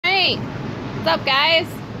Hey, what's up guys?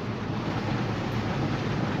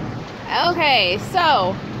 Okay,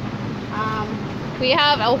 so we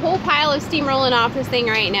have a whole pile of steam rolling off this thing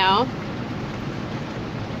right now.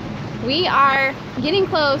 We are getting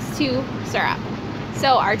close to syrup.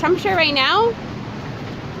 So our temperature right now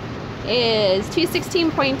is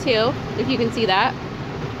 216.2, if you can see that.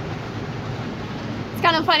 It's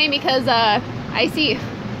kind of funny because I see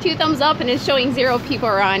 2 thumbs up and it's showing 0 people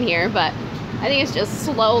are on here, but I think it's just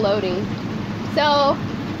slow loading. So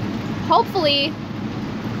hopefully,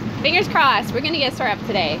 fingers crossed, we're gonna get syrup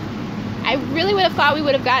today. I really would have thought we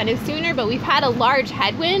would have gotten it sooner, but we've had a large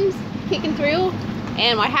headwind kicking through,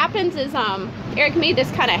 and what happens is Eric made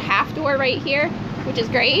this kind of half door right here, which is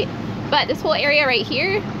great, but this whole area right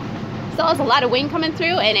here still has a lot of wind coming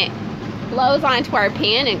through, and it blows onto our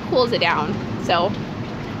pan and cools it down. So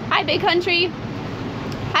hi Big Country.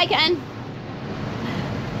 Hi Ken.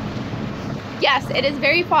 Yes, it is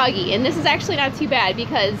very foggy, and this is actually not too bad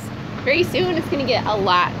because very soon it's gonna get a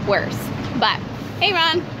lot worse. But hey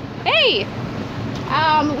Ron, hey,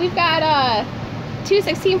 we've got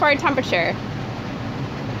 216 for our temperature,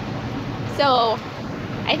 so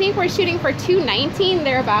I think we're shooting for 219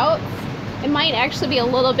 thereabouts. It might actually be a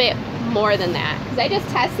little bit more than that because I just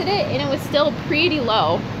tested it and it was still pretty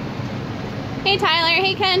low. Hey Tyler,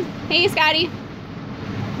 hey Ken, hey Scotty.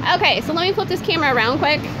 Okay, so let me flip this camera around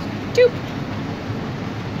quick. Doop.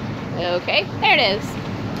 Okay, there it is.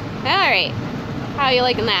 Alright, how are you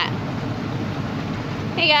liking that?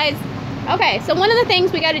 Hey guys. Okay, so one of the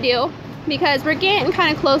things we got to do, because we're getting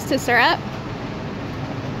kind of close to syrup,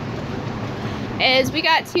 is we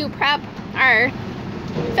got to prep our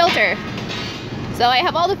filter. So I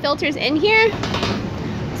have all the filters in here.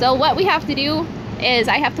 So what we have to do is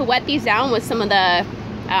I have to wet these down with some of the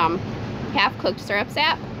half-cooked syrup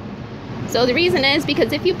sap. So the reason is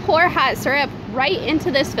because if you pour hot syrup right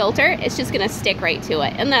into this filter, it's just gonna stick right to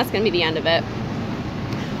it, and that's gonna be the end of it.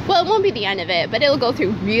 Well, it won't be the end of it, but it'll go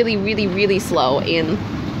through really, really, really slow, and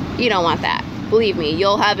you don't want that. Believe me,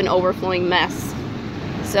 you'll have an overflowing mess.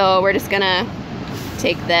 So we're just gonna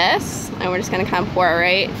take this, and we're just gonna kind of pour it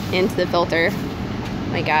right into the filter.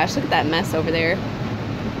 Oh my gosh, look at that mess over there.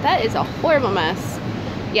 That is a horrible mess.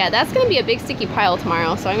 Yeah, that's gonna be a big sticky pile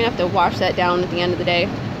tomorrow, so I'm gonna have to wash that down at the end of the day.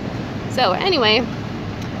 So anyway,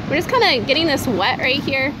 we're just kind of getting this wet right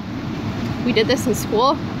here. We did this in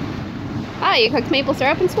school. Ah, you cooked maple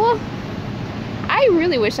syrup in school? I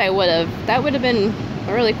really wish I would have. That would have been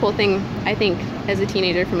a really cool thing, I think, as a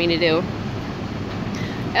teenager for me to do.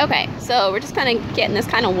 Okay, so we're just kind of getting this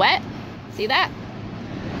kind of wet. See that?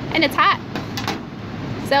 And it's hot.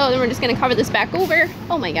 So then we're just going to cover this back over.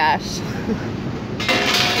 Oh my gosh.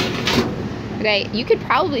 Okay, you could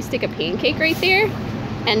probably stick a pancake right there,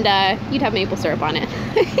 and you'd have maple syrup on it.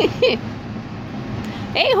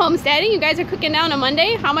 Hey, homesteading, you guys are cooking down on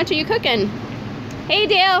Monday? How much are you cooking? Hey,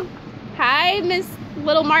 Dale. Hi, Miss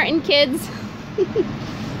Little Martin kids.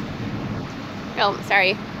 Oh,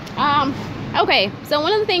 sorry. Okay, so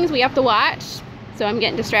one of the things we have to watch, so I'm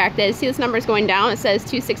getting distracted. See this number's going down, it says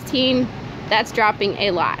 216. That's dropping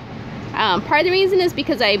a lot. Part of the reason is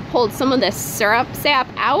because I pulled some of the syrup sap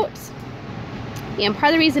out, and part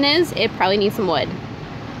of the reason is it probably needs some wood.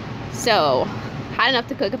 So, hot enough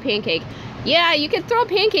to cook a pancake. Yeah, you could throw a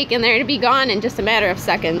pancake in there to be gone in just a matter of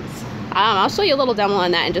seconds. I'll show you a little demo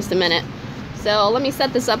on that in just a minute. So let me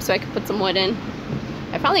set this up so I can put some wood in.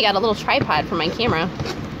 I finally got a little tripod for my camera,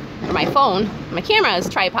 or my phone. My camera is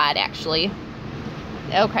tripod, actually.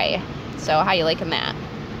 Okay, so how you liking that?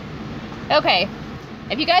 Okay,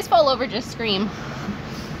 if you guys fall over, just scream.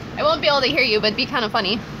 I won't be able to hear you, but it'd be kind of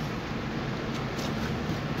funny.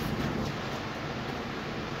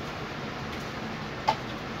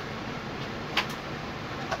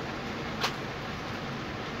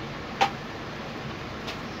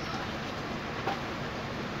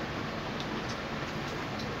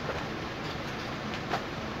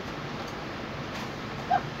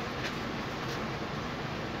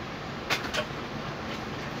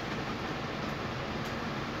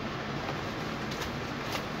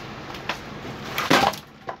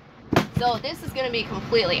 So this is going to be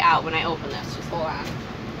completely out when I open this. Just hold on.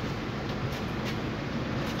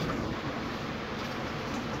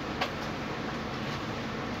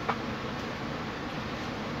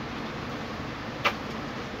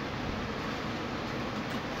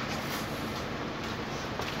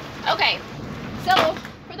 Okay, so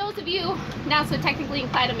for those of you not so technically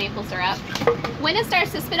inclined to maple syrup, when it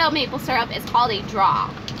starts to spit out maple syrup, it's called a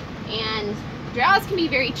draw. And draws can be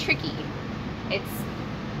very tricky. It's,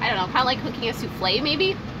 I don't know, kind of like cooking a souffle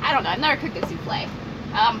maybe? I don't know, I've never cooked a souffle.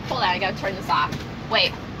 Hold on, I gotta turn this off.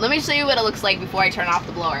 Wait, let me show you what it looks like before I turn off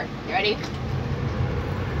the blower. You ready?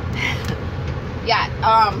 Yeah,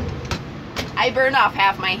 I burned off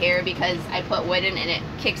half my hair because I put wood in and it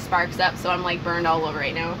kicks sparks up, so I'm like burned all over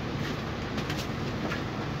right now.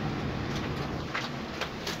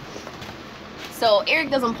 So Eric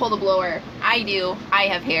doesn't pull the blower. I do. I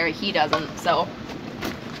have hair. He doesn't. So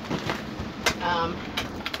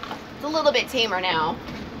it's a little bit tamer now.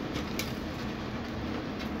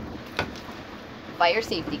 Fire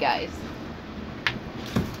safety, guys.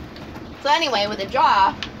 So anyway, with the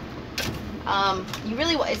jaw, you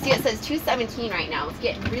really want, see it says 217 right now. It's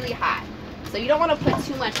getting really hot. So you don't want to put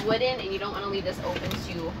too much wood in, and you don't want to leave this open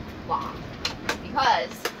too long,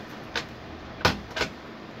 because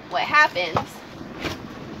what happens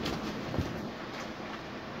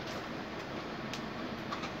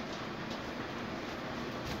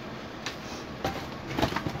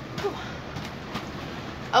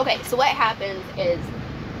is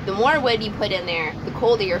the more wood you put in there, the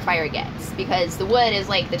colder your fire gets, because the wood is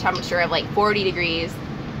like the temperature of like 40 degrees.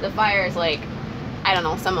 The fire is like, I don't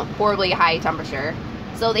know, some horribly high temperature.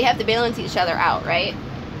 So they have to balance each other out, right?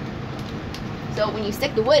 So when you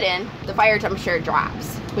stick the wood in, the fire temperature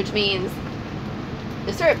drops, which means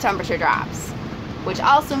the syrup temperature drops, which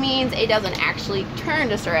also means it doesn't actually turn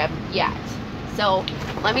to syrup yet. So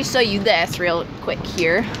let me show you this real quick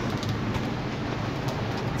here.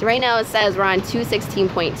 So right now it says we're on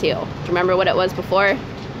 216.2. Do you remember what it was before?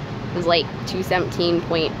 It was like 217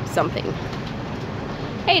 point something.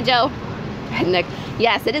 Hey Joe. Redneck.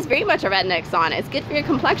 Yes, it is very much a redneck sauna. It's good for your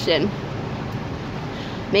complexion.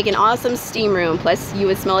 Make an awesome steam room. Plus you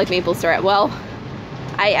would smell like maple syrup. Well,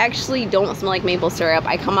 I actually don't smell like maple syrup.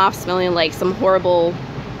 I come off smelling like some horrible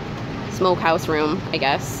smokehouse room, I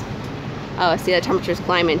guess. Oh, see the temperature's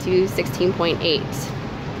climbing to 16.8.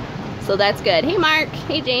 So that's good. Hey Mark,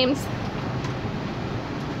 hey James.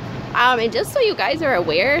 And just so you guys are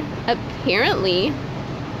aware, apparently,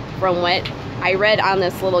 from what I read on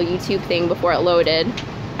this little YouTube thing before it loaded,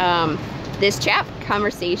 this chat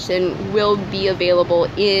conversation will be available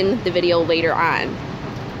in the video later on.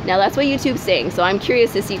 Now that's what YouTube's saying, so I'm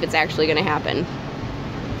curious to see if it's actually going to happen.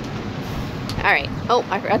 Alright, oh,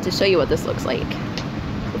 I forgot to show you what this looks like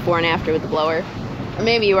before and after with the blower. Or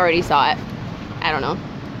maybe you already saw it. I don't know.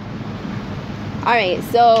 Alright,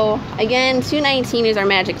 so again, 219 is our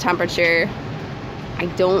magic temperature. I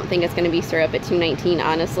don't think it's going to be syrup at 219,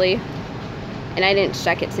 honestly. And I didn't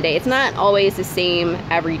check it today. It's not always the same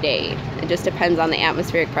every day. It just depends on the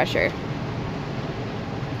atmospheric pressure.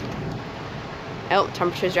 Oh,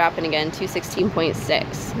 temperature's dropping again, 216.6. I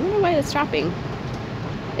don't know why it's dropping.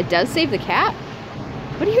 It does save the cat?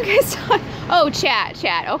 What are you guys talking? Oh,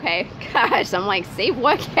 chat, okay. Gosh, I'm like, save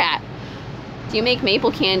what cat? Do you make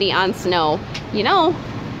maple candy on snow? You know,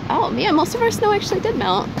 oh man, most of our snow actually did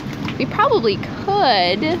melt. We probably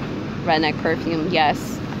could. Redneck perfume,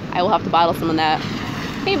 yes. I will have to bottle some of that.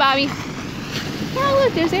 Hey, Bobby. Oh,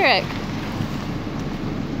 look, there's Eric.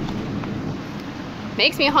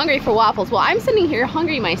 Makes me hungry for waffles. Well, I'm sitting here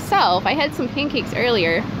hungry myself. I had some pancakes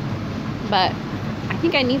earlier, but I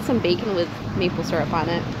think I need some bacon with maple syrup on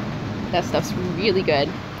it. That stuff's really good.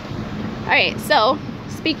 All right, so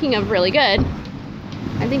speaking of really good,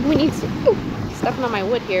 I think we need some, stepping on my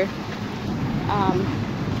wood here. I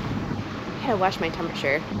gotta watch my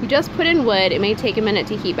temperature. We just put in wood. It may take a minute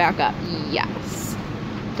to heat back up. Yes.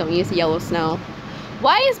 Don't use the yellow snow.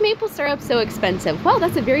 Why is maple syrup so expensive? Well,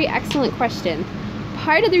 that's a very excellent question.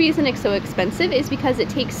 Part of the reason it's so expensive is because it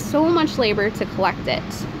takes so much labor to collect it.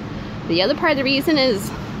 The other part of the reason is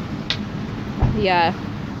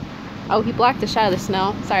oh, he blocked the shot of the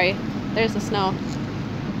snow. Sorry. There's the snow.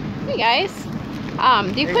 Hey guys.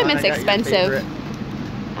 The equipment's expensive.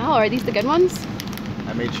 Oh, are these the good ones?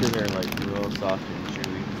 I made sure they're like real soft and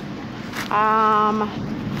chewy.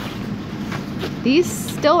 These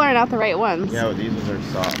still are not the right ones. Yeah, well, these ones are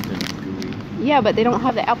soft and gooey. Yeah, but they don't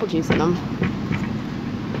have the apple juice in them.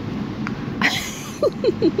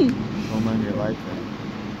 Don't mind your life then.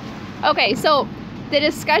 Okay, so the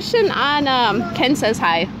discussion on Ken says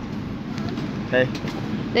hi. Hey.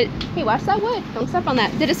 Hey, watch that wood. Don't step on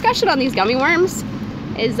that. The discussion on these gummy worms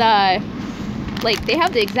is like they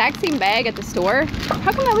have the exact same bag at the store.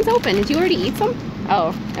 How come that one's open? Did you already eat some?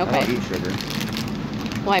 Oh, okay. I don't eat sugar.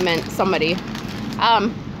 Well, I meant somebody.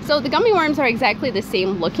 So the gummy worms are exactly the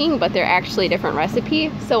same looking, but they're actually a different recipe.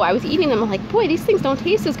 So I was eating them, I'm like, boy, these things don't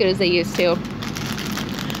taste as good as they used to.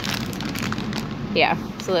 Yeah,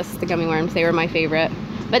 so that's the gummy worms. They were my favorite.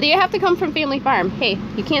 But they have to come from Family Farm. Hey,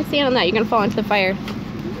 you can't stand on that. You're gonna fall into the fire.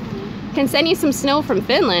 Can send you some snow from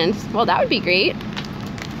Finland. Well, that would be great.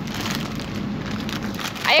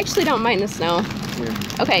 I actually don't mind the snow. Here.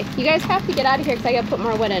 Okay, you guys have to get out of here because I gotta put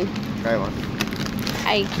more wood in. Try one.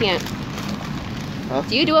 I can't. Huh?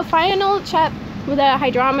 Do you do a final check with a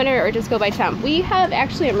hydrometer or just go by temp? We have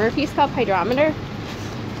actually a Murphy's Cup hydrometer.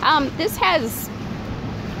 This has,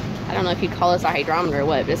 I don't know if you'd call this a hydrometer or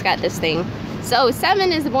what, but it's got this thing. So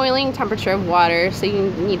 7 is the boiling temperature of water, so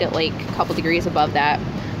you need it like a couple degrees above that.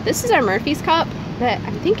 This is our Murphy's Cup, but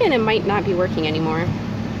I'm thinking it might not be working anymore.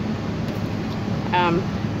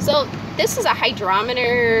 So this is a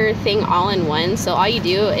hydrometer thing all in one. So all you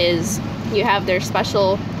do is you have their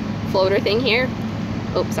special floater thing here.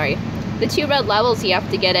 Oh, sorry. The 2 red levels, you have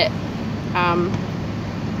to get it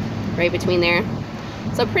right between there.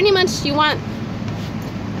 So pretty much you want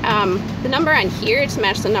the number on here to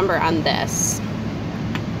match the number on this.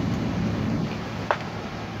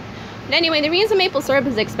 But anyway, the reason maple syrup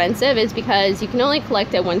is expensive is because you can only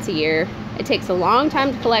collect it once a year. It takes a long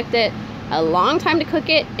time to collect it, a long time to cook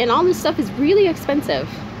it, and all this stuff is really expensive.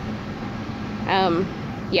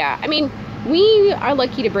 Yeah, I mean, we are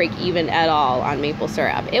lucky to break even at all on maple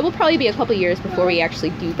syrup. It will probably be a couple years before we actually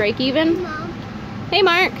do break even. Mom. Hey,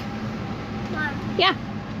 Mark. Mom. Yeah.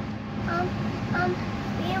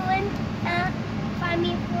 We went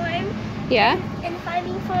farming farm. Yeah. And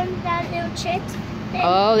farming farm got little chicks. Then,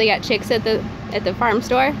 Oh, they got chicks at the farm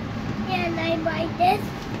store. yeah, and I buy this.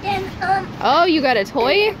 Then Oh, you got a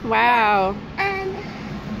toy? Wow.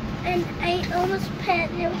 and I almost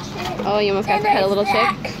pet little chick. Oh, you almost got to Then pet a little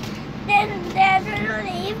chick. Then Dad will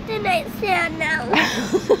leave. Then I sad now.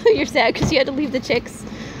 You're sad because you had to leave the chicks.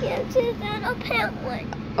 Yeah, so then I'll pet one.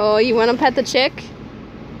 Oh, you want to pet the chick?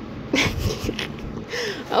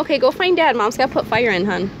 Okay, go find Dad. Mom's got to put fire in,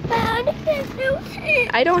 hon. But I want to pet little chick.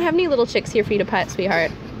 I don't have any little chicks here for you to pet,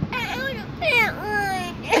 sweetheart. I want to pet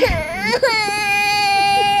one.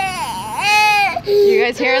 You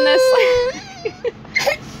guys hearing this?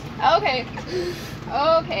 Okay.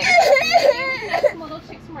 Okay. We can have some little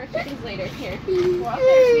chicks from our chickens later. Here. Go out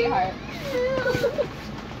there, sweetheart.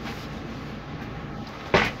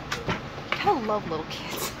 I love little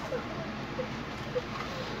kids.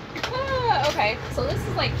 Okay, so this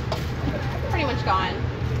is like pretty much gone.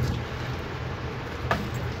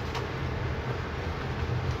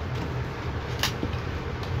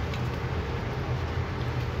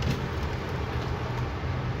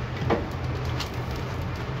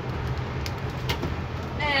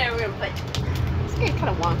 And we're gonna put, it's getting kind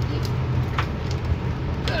of wonky.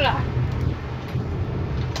 Ugh.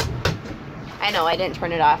 I know, I didn't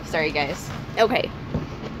turn it off. Sorry, guys. Okay.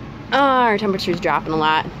 Our temperature's dropping a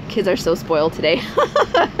lot. Kids are so spoiled today.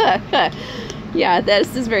 Yeah,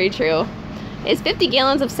 this is very true. Is 50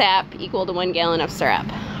 gallons of sap equal to 1 gallon of syrup?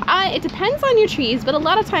 It depends on your trees, but a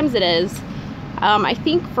lot of times it is. I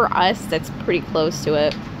think for us, that's pretty close to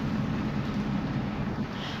it.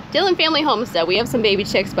 Dillon Family Homestead. We have some baby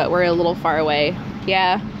chicks, but we're a little far away.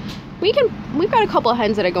 Yeah, we've got a couple of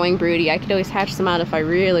hens that are going broody. I could always hatch them out if I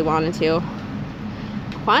really wanted to.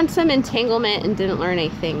 Quantum entanglement and didn't learn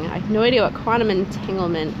anything. I have no idea what quantum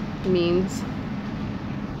entanglement means.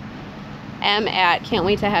 Can't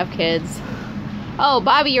wait to have kids. Oh,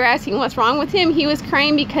 Bobby, you're asking what's wrong with him? He was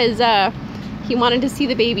crying because he wanted to see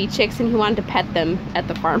the baby chicks and he wanted to pet them at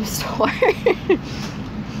the farm store.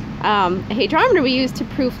 A hydrometer we use to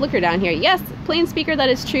proof liquor down here. Yes, plain speaker, that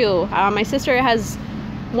is true. My sister has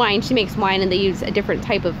wine. She makes wine and they use a different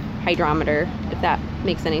type of hydrometer, if that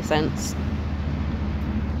makes any sense.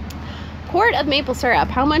 Quart of maple syrup,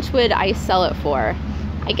 how much would I sell it for?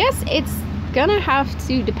 I guess it's gonna have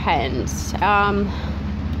to depend.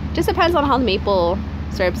 Just depends on how the maple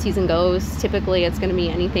syrup season goes. Typically it's gonna be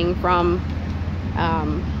anything from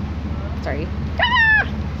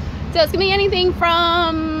so it's gonna be anything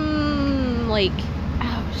from like,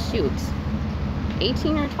 oh shoot,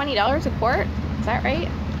 $18 or $20 a quart, is that right?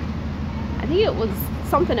 I think it was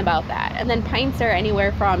something about that. And then pints are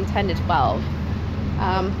anywhere from 10 to 12.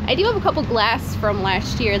 I do have a couple glass from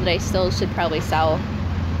last year that I still should probably sell.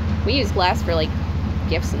 We use glass for like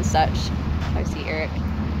gifts and such. I see Eric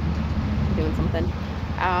doing something.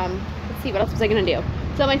 Let's see, what else was I gonna do?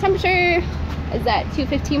 So my temperature is at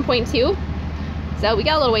 215.2. So we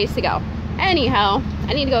got a little ways to go. Anyhow,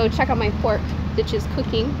 I need to go check out my pork, which is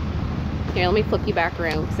cooking. Here, let me flip you back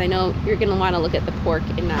around because I know you're gonna want to look at the pork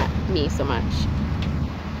and not me so much.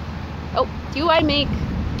 Oh, do I make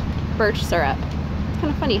birch syrup?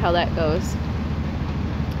 Kind of funny how that goes.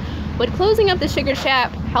 Would closing up the sugar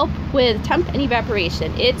shack help with temp and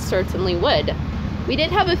evaporation? It certainly would. We did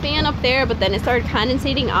have a fan up there, but then it started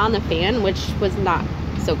condensating on the fan, which was not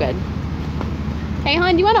so good. Hey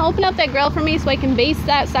hon, do you want to open up that grill for me so I can baste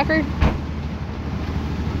that sucker?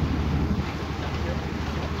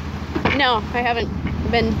 No, I haven't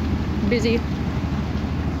been busy.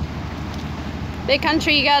 Big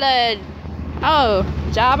country, you got a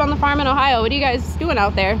job on the farm in Ohio. What are you guys doing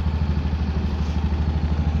out there?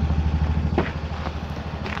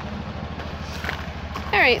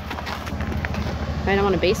 All right. I don't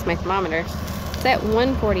want to base my thermometer. It's at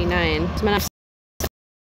 149.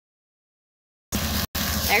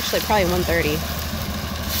 Actually, probably 130.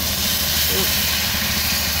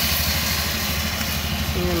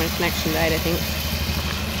 And then my connection died, I think.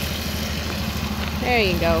 There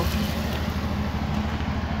you go.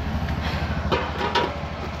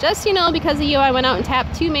 Just, you know, because of you, I went out and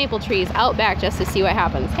tapped 2 maple trees out back just to see what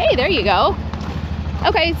happens. Hey, there you go.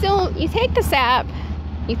 Okay, so you take the sap,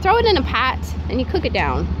 you throw it in a pot, and you cook it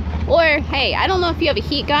down. Or, hey, I don't know if you have a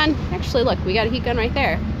heat gun. Actually, look, we got a heat gun right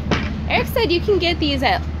there. Eric said you can get these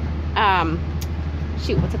at,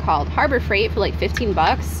 shoot, what's it called? Harbor Freight for like 15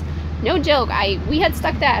 bucks. No joke, we had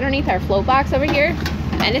stuck that underneath our float box over here,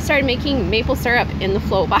 and it started making maple syrup in the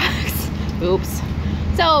float box. Oops.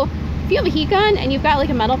 So, if you have a heat gun and you've got like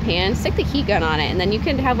a metal pan, stick the heat gun on it, and then you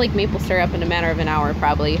can have like maple syrup in a matter of an hour,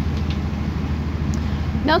 probably.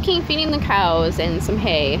 Milking, feeding the cows, and some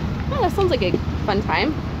hay. Oh, that sounds like a fun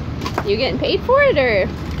time. You getting paid for it, or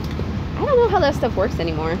I don't know how that stuff works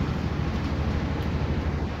anymore.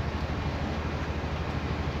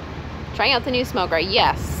 Trying out the new smoker.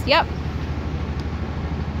 Yes. Yep.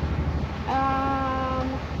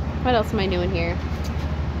 What else am I doing here?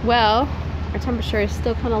 Well, our temperature is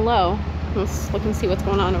still kind of low. Let's look and see what's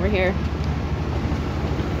going on over here.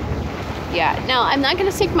 Yeah. Now, I'm not going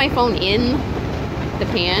to stick my phone in the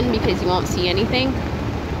pan because you won't see anything.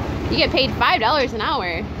 You get paid $5 an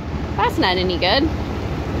hour. That's not any good.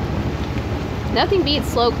 Nothing beats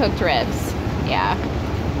slow cooked ribs. Yeah.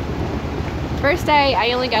 First day,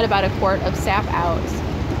 I only got about a quart of sap out.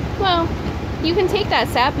 Well, you can take that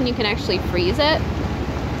sap and you can actually freeze it,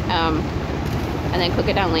 and then cook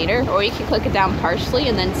it down later, or you can cook it down partially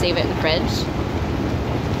and then save it in the fridge.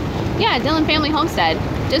 Yeah, Dillon Family Homestead.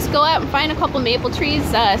 Just go out and find a couple maple trees,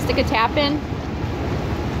 stick a tap in.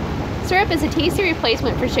 Syrup is a tasty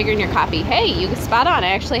replacement for sugar in your coffee. Hey, you spot on.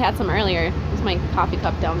 I actually had some earlier. There's my coffee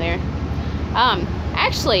cup down there.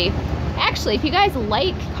 Actually, if you guys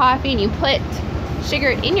like coffee and you put sugar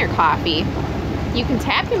in your coffee, you can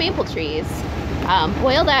tap your maple trees,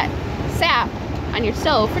 boil that sap on your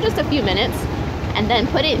stove for just a few minutes, and then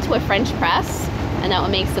put it into a French press, and that will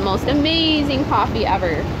make the most amazing coffee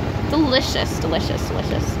ever. Delicious, delicious,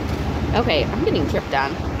 delicious. Okay, I'm getting dripped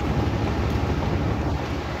on.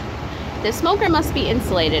 The smoker must be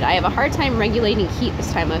insulated. I have a hard time regulating heat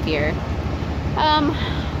this time of year.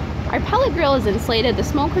 Our pellet grill is insulated. The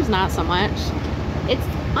smoker's not so much. It's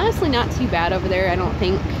honestly not too bad over there, I don't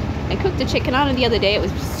think. I cooked a chicken on it the other day. It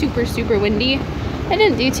was super, super windy. I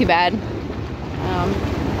didn't do too bad.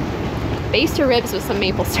 Baste your ribs with some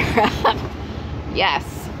maple syrup.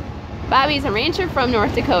 Yes. Bobby's a rancher from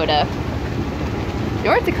North Dakota.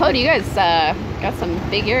 North Dakota, you guys got some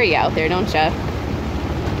big area out there, don't ya?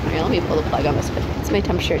 Alright, let me pull the plug on this. What's my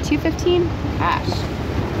temperature? 215?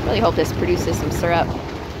 Gosh. Really hope this produces some syrup.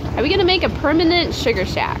 Are we gonna make a permanent sugar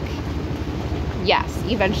shack? Yes,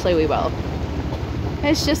 eventually we will.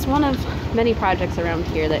 It's just one of many projects around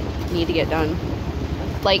here that need to get done.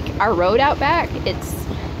 Like our road out back,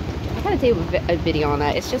 I gotta do a video on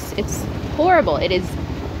that. It's horrible. It is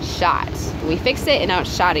shot. We fixed it and now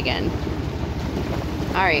it's shot again.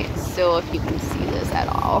 Alright, so if you can see this at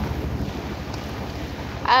all.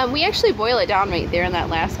 We actually boil it down right there in that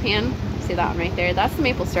last pan. See that one right there? That's the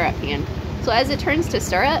maple syrup pan. So as it turns to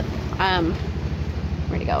syrup,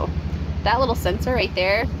 where'd it go? That little sensor right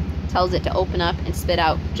there tells it to open up and spit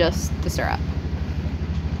out just the syrup.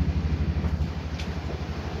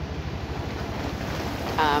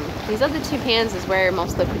 These other 2 pans is where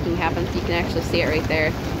most of the cooking happens. You can actually see it right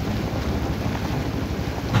there.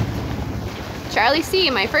 Charlie C,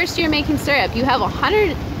 my first year making syrup. You have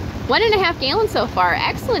 1.5 gallons so far.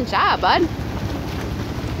 Excellent job, bud.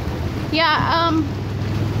 Yeah,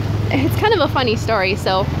 it's kind of a funny story.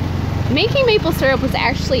 So making maple syrup was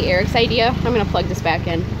actually Eric's idea. I'm gonna plug this back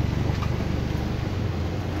in.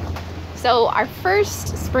 So our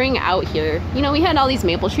first spring out here, you know, we had all these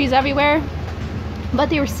maple trees everywhere, but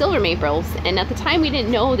they were silver maples, and at the time we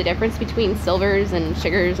didn't know the difference between silvers and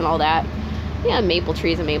sugars and all that. Yeah, maple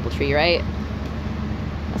tree's a maple tree, right?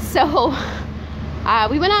 So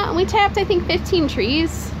we went out and we tapped, I think, 15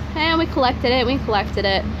 trees, and we collected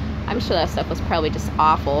it. I'm sure that stuff was probably just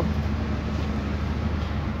awful.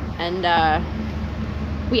 And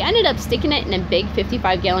we ended up sticking it in a big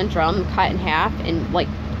 55-gallon drum cut in half and like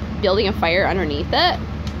building a fire underneath it,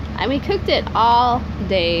 and we cooked it all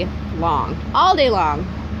day long, all day long.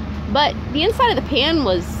 But the inside of the pan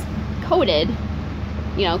was coated,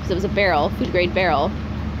 you know, because it was a barrel, food grade barrel,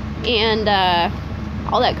 and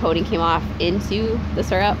all that coating came off into the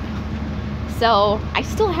syrup. So I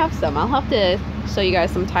still have some. I'll have to show you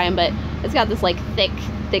guys sometime, but it's got this like thick,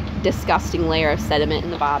 disgusting layer of sediment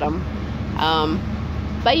in the bottom.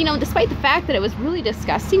 But you know, despite the fact that it was really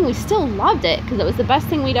disgusting, we still loved it because it was the best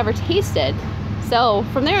thing we'd ever tasted. So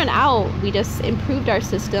from there on out, we just improved our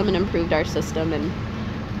system and improved our system, and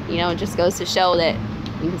you know, it just goes to show that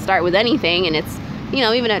you can start with anything, and it's, you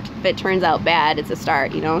know, even if it turns out bad, it's a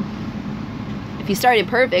start, you know. If you started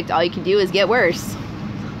perfect, all you can do is get worse.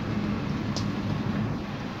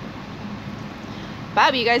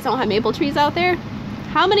 Bobby, you guys don't have maple trees out there?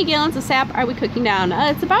 How many gallons of sap are we cooking down?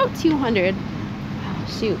 It's about 200.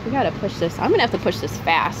 Oh, shoot, we gotta push this. I'm gonna have to push this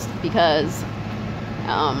fast because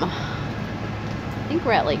I think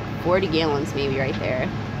we're at like 40 gallons maybe right there.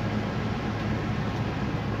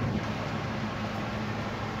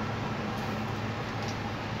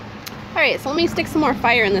 Alright, so let me stick some more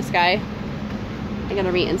fire in this guy. I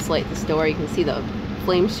gotta re-insulate this door. You can see the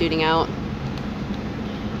flames shooting out.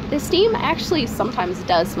 The steam actually sometimes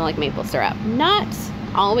does smell like maple syrup. Not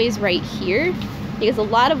always right here, because a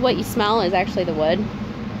lot of what you smell is actually the wood.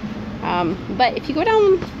 But if you go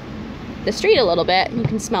down the street a little bit, you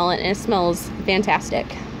can smell it, and it smells fantastic.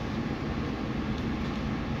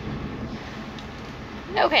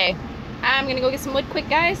 Okay, I'm gonna go get some wood quick,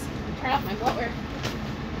 guys. Turn off my blower.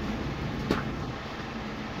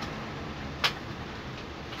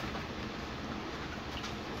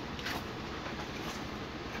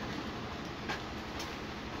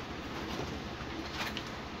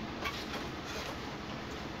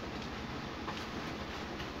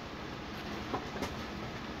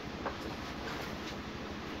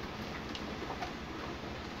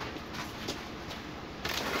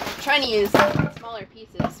 Trying to use smaller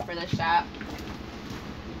pieces for this shop.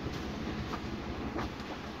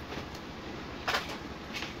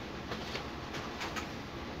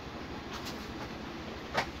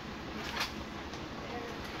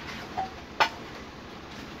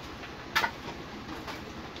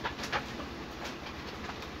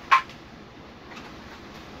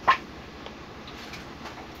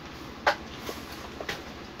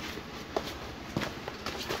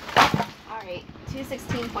 Alright,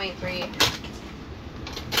 216.3.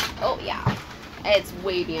 Oh yeah, it's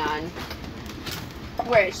way beyond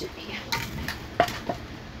where it should be.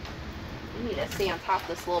 We need to stay on top of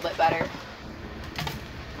this a little bit better.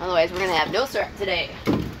 Otherwise we're gonna have no syrup today.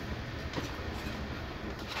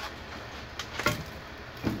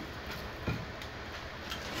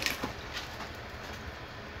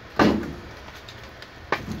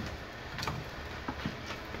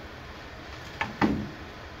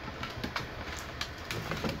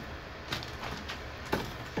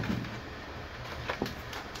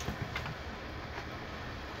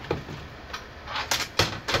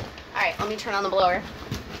 Alright, let me turn on the blower.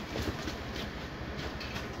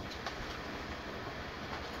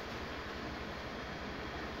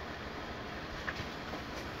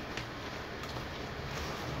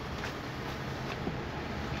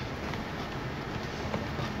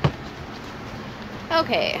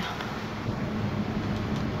 Okay.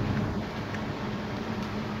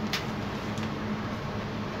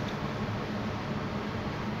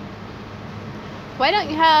 Why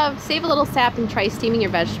don't you save a little sap and try steaming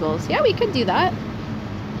your vegetables? Yeah, we could do that.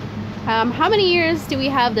 How many years do we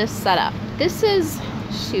have this set up? This is,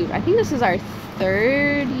 shoot, I think this is our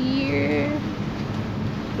 3rd year.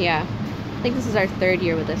 Yeah, I think this is our 3rd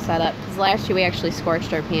year with this setup, because last year we actually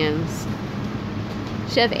scorched our pans.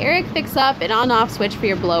 Should have Eric fix up an on-off switch for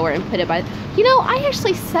your blower and put it by, you know, I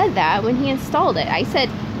actually said that when he installed it. I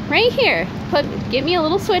said, right here, get me a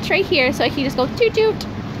little switch right here so I can just go toot toot.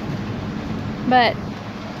 But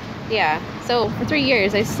yeah, so for 3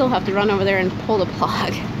 years I still have to run over there and pull the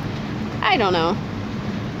plug. I don't know.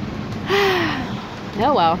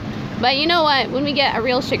 Oh well. But you know what? When we get a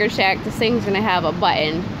real Sugar Shack, this thing's gonna have a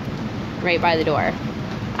button right by the door.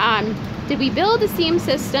 Did we build a steam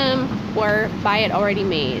system or buy it already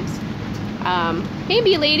made?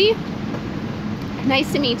 Maybe, lady.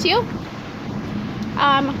 Nice to meet you.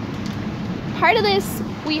 Part of this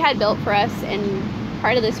we had built for us, and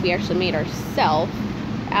part of this we actually made ourselves.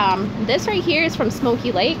 This right here is from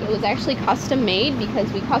Smoky Lake. It was actually custom made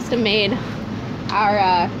because we custom made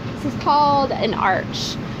our, this is called an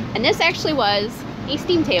arch. And this actually was a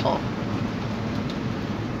steam table.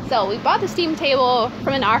 So we bought the steam table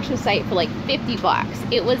from an auction site for like 50 bucks.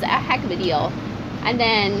 It was a heck of a deal. And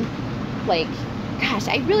then, like, gosh,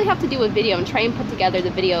 I really have to do a video and try and put together the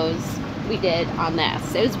videos we did on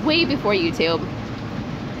this. It was way before YouTube.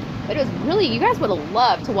 But it was really, you guys would have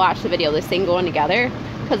loved to watch the video of this thing going together,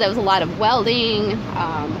 because there was a lot of welding,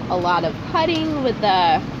 a lot of cutting with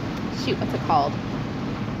the, shoot, what's it called?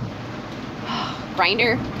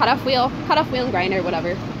 Grinder, cutoff wheel and grinder,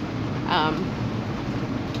 whatever.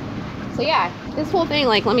 So yeah, this whole thing,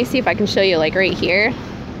 like, let me see if I can show you, like, right here.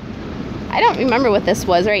 I don't remember what this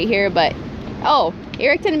was right here, but, oh,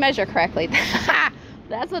 Eric didn't measure correctly.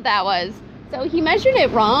 That's what that was. So he measured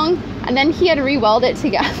it wrong, and then he had to re-weld it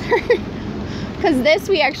together. Because this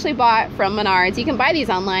we actually bought from Menards. You can buy these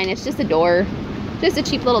online. It's just a door, just a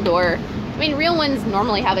cheap little door. I mean, real ones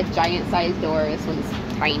normally have a giant size door. This one's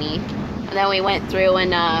tiny. And then we went through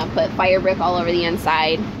and put fire brick all over the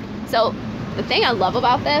inside. So the thing I love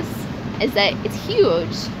about this is that it's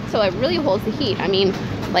huge, so it really holds the heat. I mean,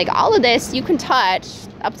 like, all of this you can touch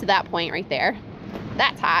up to that point right there.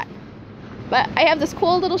 That's hot. But I have this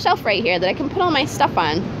cool little shelf right here that I can put all my stuff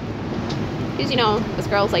on. Because, you know, us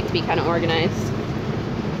girls like to be kind of organized.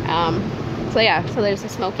 So yeah, so there's a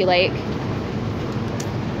smoky lake.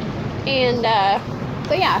 And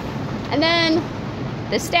so yeah. And then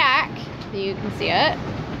the stack, you can see it.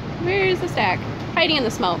 Where's the stack? Hiding in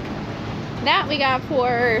the smoke. That we got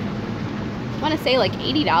for, I want to say, like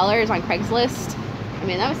 $80 on Craigslist. I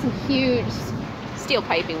mean, that was some huge steel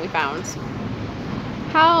piping we found.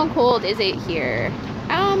 How cold is it here?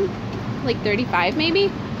 Like 35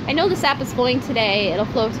 maybe? I know the sap is flowing today. It'll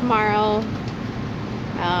flow tomorrow.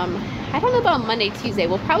 I don't know about Monday, Tuesday.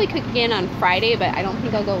 We'll probably cook again on Friday, but I don't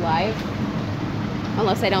think I'll go live.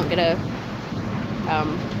 Unless I don't get a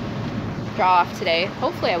draw off today.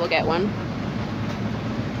 Hopefully I will get one.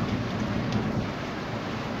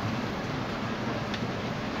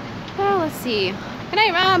 Oh, let's see. Good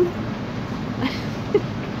night, Rob.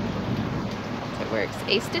 It works.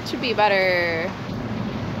 A stitch would be better.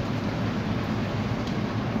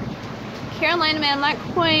 Carolina man, I'm not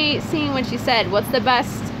quite seeing what she said. What's the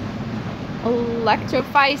best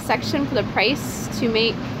electrify section for the price to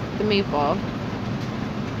make the maple?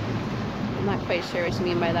 I'm not quite sure what you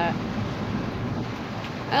mean by that.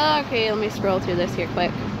 Okay, let me scroll through this here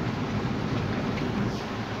quick.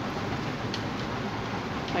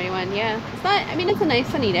 21, yeah. It's not, I mean, it's a nice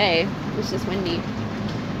sunny day. It's just windy.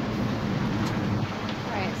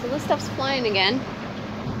 Alright, so this stuff's flying again.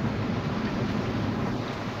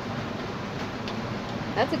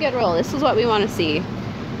 That's a good roll. This is what we want to see.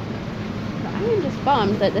 But I am just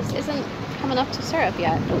bummed that this isn't coming up to syrup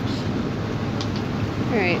yet. Oops.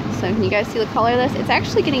 Alright, so can you guys see the color of this? It's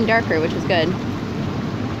actually getting darker, which is good.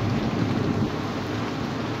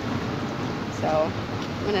 So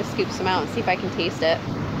I'm going to scoop some out and see if I can taste it.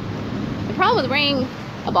 The problem with wearing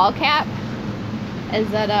a ball cap is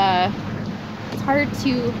that it's hard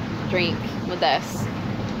to drink with this.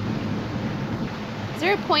 Is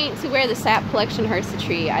there a point to where the sap collection hurts the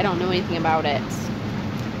tree? I don't know anything about it.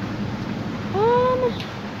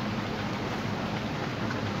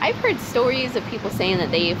 I've heard stories of people saying that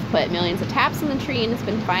they've put millions of taps in the tree and it's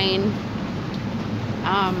been fine.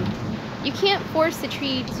 You can't force the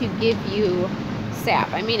tree to give you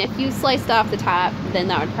sap. I mean, if you sliced off the top, then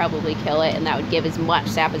that would probably kill it and that would give as much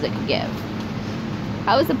sap as it could give.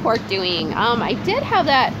 How is the pork doing? I did have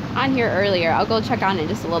that on here earlier. I'll go check on it in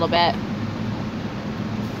just a little bit.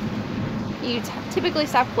 You typically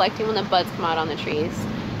stop collecting when the buds come out on the trees.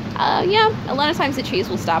 Yeah, a lot of times the trees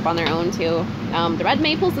will stop on their own too. The red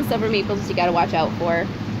maples and silver maples you gotta watch out for.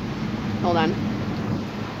 Hold on.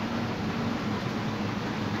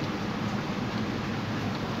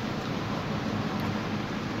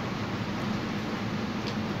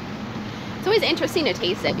 It's always interesting to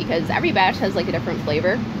taste it because every batch has like a different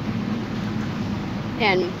flavor.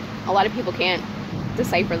 And a lot of people can't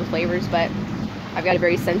decipher the flavors, but I've got a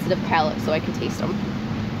very sensitive palate, so I can taste them.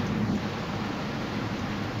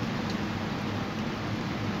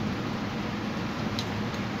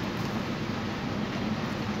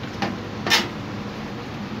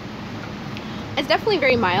 It's definitely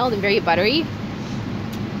very mild and very buttery.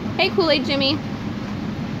 Hey, Kool-Aid Jimmy.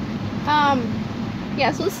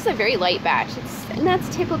 Yeah, so this is a very light batch. And that's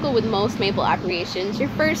typical with most maple operations. Your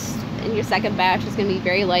first and your second batch is going to be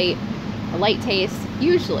very light, a light taste,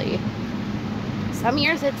 usually. Some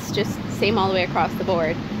years it's just the same all the way across the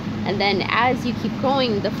board. And then as you keep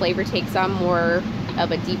going, the flavor takes on more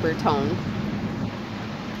of a deeper tone.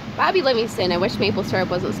 Bobby Livingston, I wish maple syrup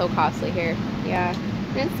wasn't so costly here. Yeah,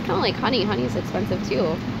 and it's kind of like honey. Honey is expensive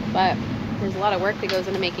too, but there's a lot of work that goes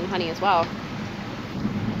into making honey as well.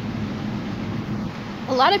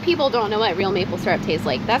 A lot of people don't know what real maple syrup tastes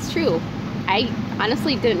like. That's true. I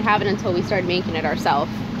honestly didn't have it until we started making it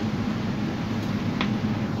ourselves.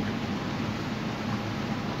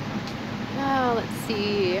 Let's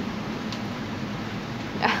see.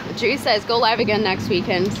 Drew says, go live again next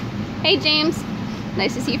weekend. Hey, James.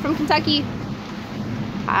 Nice to see you from Kentucky.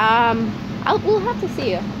 We'll have to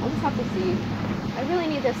see. I'll just have to see. I really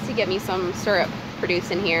need this to get me some syrup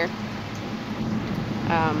produced in here.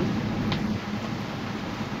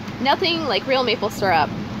 Nothing like real maple syrup.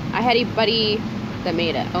 I had a buddy that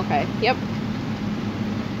made it. Okay, yep.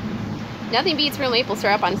 Nothing beats real maple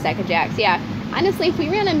syrup on a stack of jacks. Yeah, honestly, if we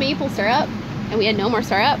ran a maple syrup and we had no more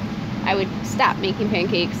syrup, I would stop making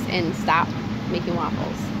pancakes and stop making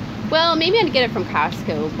waffles. Well, maybe I'd get it from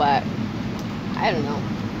Costco, but I don't know.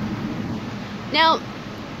 Now,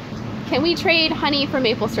 can we trade honey for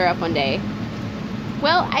maple syrup one day?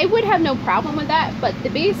 Well, I would have no problem with that, but the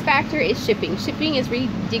biggest factor is shipping. Shipping is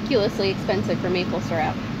ridiculously expensive for maple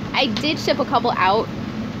syrup. I did ship a couple out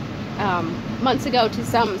months ago to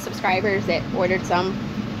some subscribers that ordered some,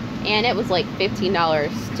 and it was like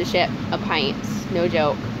 $15 to ship a pint, no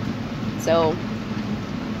joke. So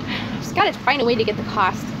just gotta find a way to get the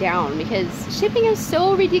cost down, because shipping is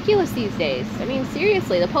so ridiculous these days. I mean,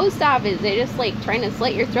 seriously, the post office, they just like trying to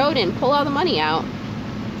slit your throat and pull all the money out.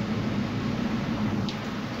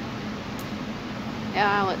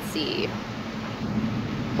 Let's see.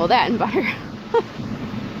 Well, that and butter.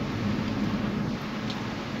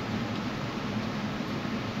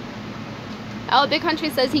 Oh, Big Country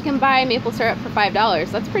says he can buy maple syrup for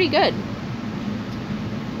 $5. That's pretty good.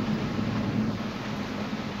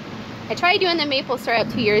 I tried doing the maple syrup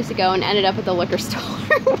 2 years ago and ended up at the liquor store.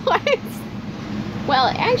 What?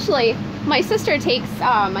 Well, actually, my sister takes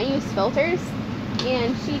my used filters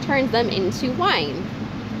and she turns them into wine.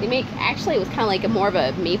 They make, actually, it was kind of like more of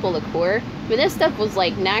a maple liqueur. But this stuff was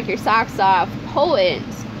like knock your socks off, potent,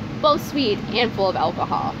 both sweet and full of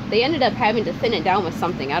alcohol. They ended up having to thin it down with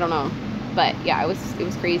something, I don't know. But yeah, it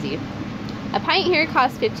was crazy. A pint here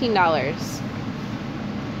costs $15.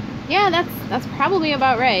 Yeah, that's probably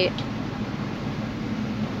about right.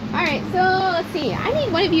 Alright, so let's see. I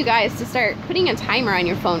need one of you guys to start putting a timer on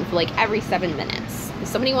your phone for like every 7 minutes. Does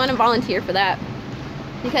somebody want to volunteer for that?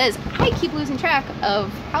 Because I keep losing track of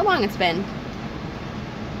how long it's been.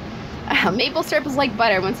 Maple syrup is like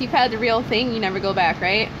butter. Once you've had the real thing, you never go back,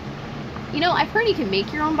 right? You know, I've heard you can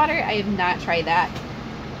make your own butter. I have not tried that.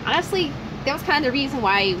 Honestly, that was kind of the reason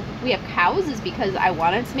why we have cows, is because I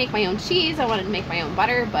wanted to make my own cheese. I wanted to make my own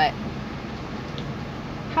butter, but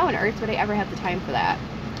how on earth would I ever have the time for that?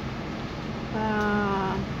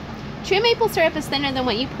 True maple syrup is thinner than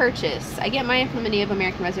what you purchase. I get mine from a Native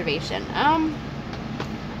American reservation.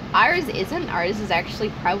 Ours isn't. Ours is actually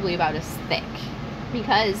probably about as thick,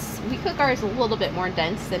 because we cook ours a little bit more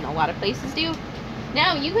dense than a lot of places do.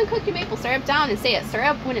 Now, you can cook your maple syrup down and say it's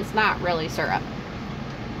syrup when it's not really syrup.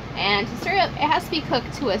 And syrup, it has to be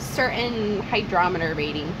cooked to a certain hydrometer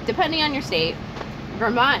rating, depending on your state.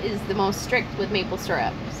 Vermont is the most strict with maple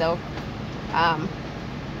syrup. So,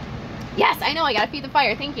 yes, I know, I gotta feed the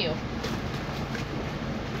fire. Thank you.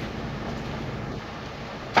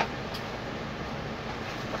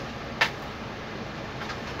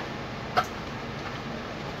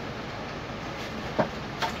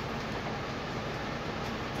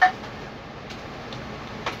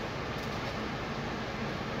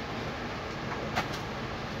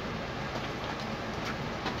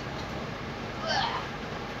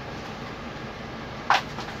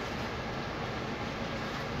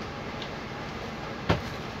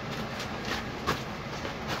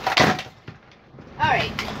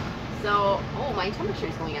 So, oh, my temperature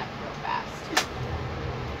is going up real fast.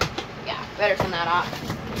 Yeah, better turn that off.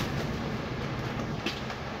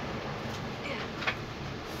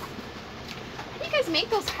 How do you guys make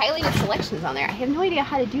those highlighted selections on there? I have no idea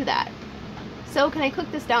how to do that. So, can I cook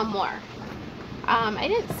this down more? I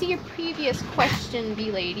didn't see your previous question,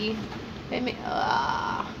 B-Lady. Shoot,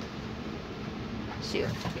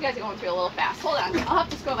 you guys are going through a little fast. Hold on, I'll have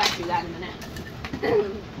to scroll back through that in a minute.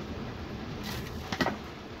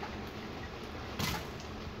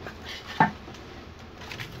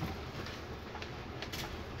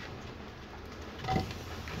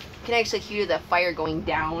 You can actually hear the fire going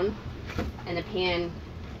down and the pan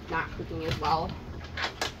not cooking as well.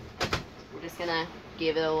 We're just gonna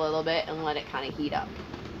give it a little bit and let it kind of heat up.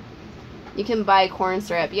 You can buy corn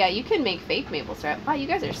syrup. Yeah, you can make fake maple syrup. Wow, you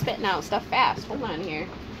guys are spitting out stuff fast. Hold on here.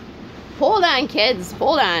 Hold on, kids.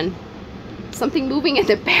 Hold on. Something moving in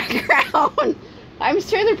the background. I'm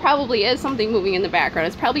sure there probably is something moving in the background.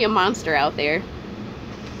 It's probably a monster out there.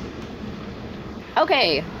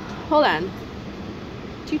 Okay, hold on.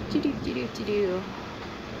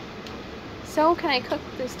 So can I cook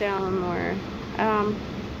this down more?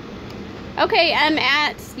 Okay, I'm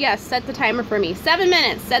at, yes, set the timer for me. 7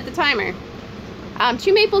 minutes, set the timer.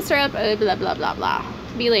 2 maple syrup, blah, blah, blah, blah.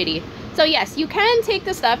 Be lady. So yes, you can take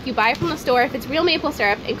the stuff you buy from the store if it's real maple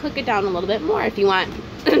syrup and cook it down a little bit more if you want.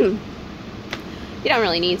 You don't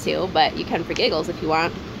really need to, but you can for giggles if you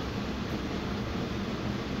want.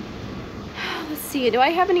 Let's see, do I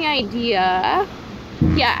have any idea?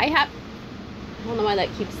 Yeah, I have. I don't know why that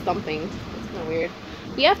keeps thumping. It's kind of weird.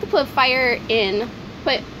 You have to put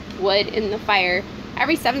wood in the fire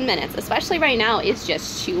every 7 minutes, especially right now. It's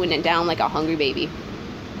just chewing it down like a hungry baby.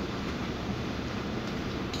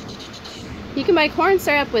 You can buy corn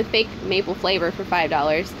syrup with fake maple flavor for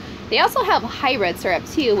 $5. They also have hybrid syrup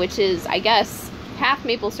too, which is, I guess, half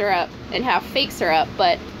maple syrup and half fake syrup,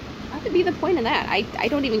 but what would be the point of that? I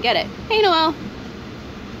don't even get it. Hey, Noelle.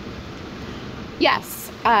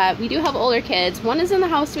 Yes, we do have older kids. One is in the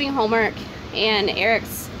house doing homework, and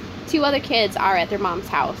Eric's 2 other kids are at their mom's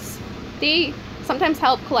house. They sometimes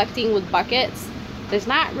help collecting with buckets. There's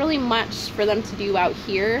not really much for them to do out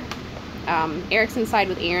here. Eric's inside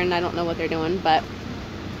with Aaron. I don't know what they're doing, but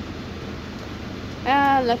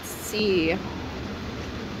let's see.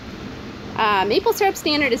 Maple syrup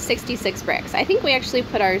standard is 66 bricks. I think we actually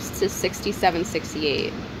put ours to 67,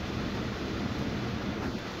 68.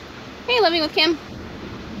 Hey, living with Kim.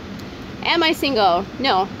 Am I single?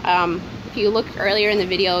 No. If you look earlier in the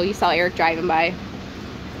video, you saw Eric driving by.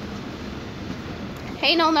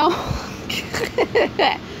 Hey, no.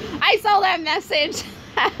 I saw that message.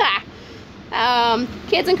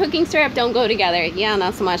 Kids and cooking syrup don't go together. Yeah,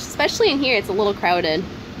 not so much. Especially in here, it's a little crowded.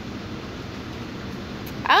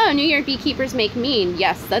 Oh, New York beekeepers make mead.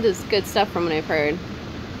 Yes, that is good stuff from what I've heard.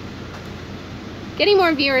 Getting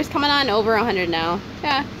more viewers, coming on over 100 now.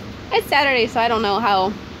 Yeah, it's Saturday, so I don't know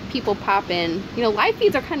how people pop in. You know, live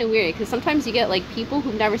feeds are kind of weird because sometimes you get like people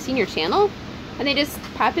who've never seen your channel and they just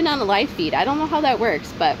pop in on the live feed. I don't know how that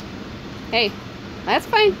works, but hey, that's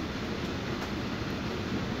fine.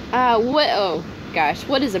 Oh gosh,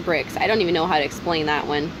 what is a bricks? I don't even know how to explain that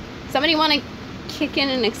one. Somebody want to kick in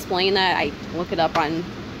and explain that? I look it up on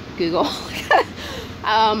Google.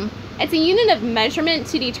 It's a unit of measurement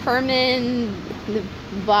to determine the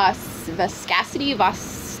viscosity.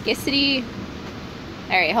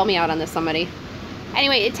 All right, help me out on this, somebody.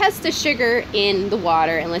 Anyway, it tests the sugar in the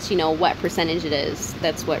water and lets you know what percentage it is.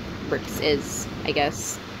 That's what bricks is, I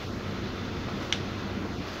guess.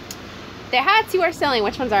 The hats you are selling,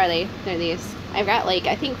 which ones are they? They're these. I've got like,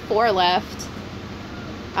 I think 4 left.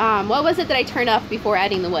 What was it that I turned off before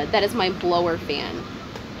adding the wood? That is my blower fan.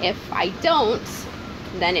 If I don't,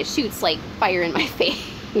 then it shoots like fire in my face.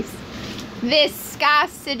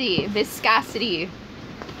 Viscosity.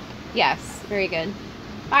 Yes, very good.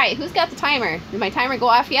 All right, who's got the timer? Did my timer go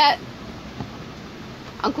off yet?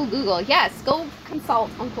 Uncle Google. Yes, go consult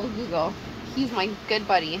Uncle Google. He's my good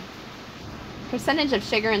buddy. Percentage of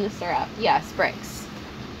sugar in the syrup. Yes, bricks.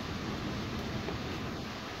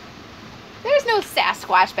 There's no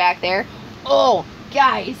Sasquatch back there. Oh,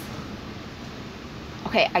 guys.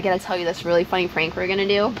 Okay, I gotta tell you this really funny prank we're gonna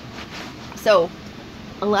do. So,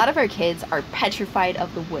 a lot of our kids are petrified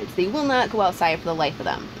of the woods. They will not go outside for the life of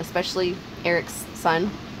them, especially Eric's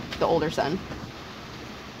son, the older son.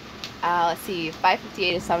 Let's see,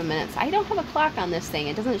 5:58 is 7 minutes. I don't have a clock on this thing.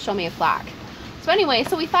 It doesn't show me a clock. So anyway,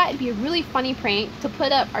 so we thought it'd be a really funny prank to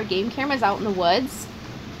put up our game cameras out in the woods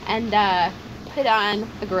and put on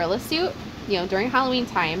a gorilla suit, you know, during Halloween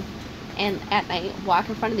time, and at night walk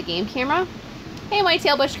in front of the game camera. Hey,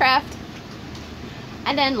 Whitetail Bushcraft.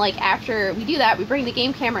 And then, like, after we do that, we bring the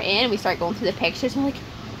game camera in and we start going through the pictures and we're like,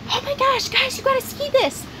 oh my gosh, guys, you gotta see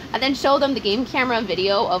this. And then show them the game camera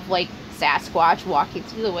video of, like, Sasquatch walking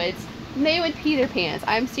through the woods. And they would pee their pants.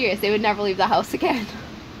 I'm serious. They would never leave the house again.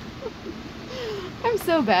 I'm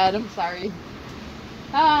so bad. I'm sorry.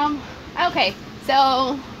 Okay.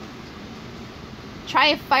 So,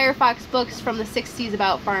 try Firefox books from the 60s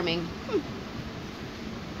about farming.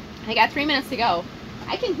 I got 3 minutes to go.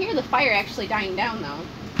 I can hear the fire actually dying down, though.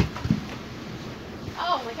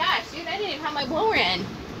 Oh my gosh, dude, I didn't even have my blower in.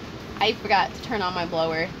 I forgot to turn on my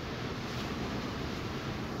blower.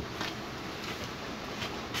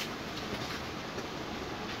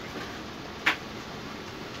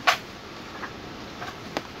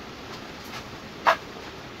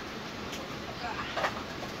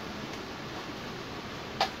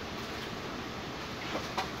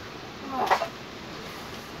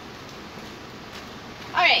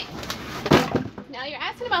 Alright, now you're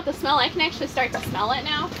asking about the smell. I can actually start to smell it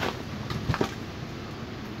now.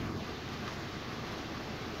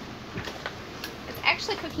 It's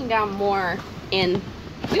actually cooking down more in,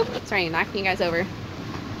 oops, sorry, knocking you guys over.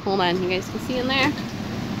 Hold on, you guys can see in there.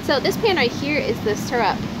 So this pan right here is the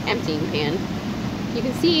syrup emptying pan. You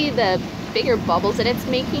can see the bigger bubbles that it's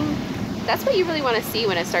making, that's what you really want to see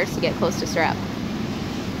when it starts to get close to syrup.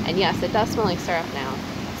 And yes, it does smell like syrup now.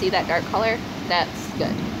 See that dark color? That's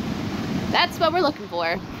good. That's what we're looking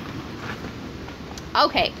for.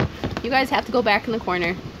 Okay, you guys have to go back in the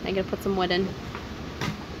corner. I gotta put some wood in.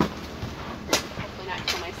 Hopefully not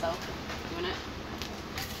kill myself doing it.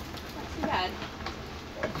 Not too bad.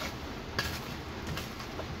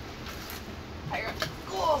 Fire up the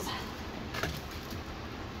coals.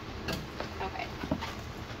 Okay.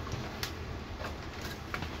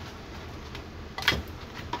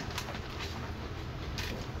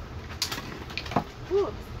 Ooh,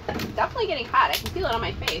 it's definitely getting hot. I can feel it on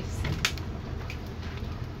my face.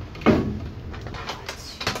 Too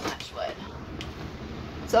much wood.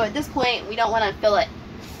 So at this point, we don't want to fill it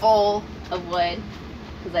full of wood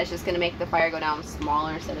because that's just going to make the fire go down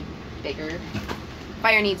smaller instead of bigger.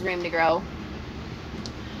 Fire needs room to grow.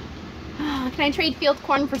 Can I trade field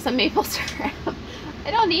corn for some maple syrup?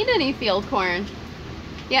 I don't need any field corn.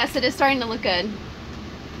 Yes, it is starting to look good.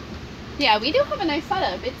 Yeah, we do have a nice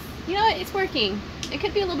setup. It's, you know, it's working. It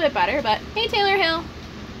could be a little bit better, but hey, Taylor Hill.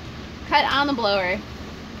 Cut on the blower.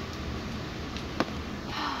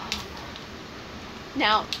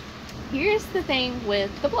 Now, here's the thing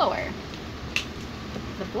with the blower.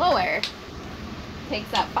 The blower takes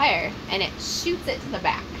that fire and it shoots it to the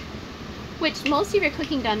back, which most of your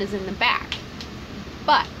cooking done is in the back.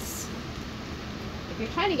 But if you're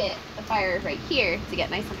trying to get the fire right here to get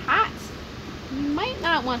nice and hot, you might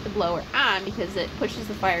not want the blower on because it pushes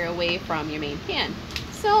the fire away from your main pan.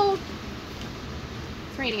 So,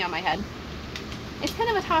 it's raining on my head. It's kind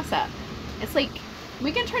of a toss-up. It's like,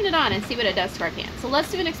 we can turn it on and see what it does to our pan. So let's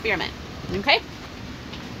do an experiment, okay?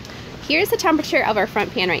 Here's the temperature of our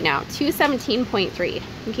front pan right now, 217.3,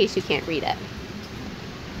 in case you can't read it.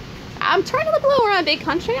 I'm turning the blower on, Big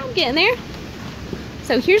Country. I'm getting there.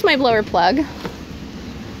 So here's my blower plug. I'm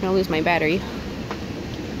gonna lose my battery.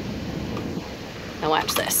 Now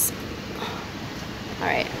watch this. All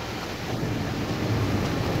right.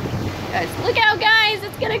 Guys, look out, guys!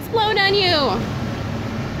 It's gonna explode on you.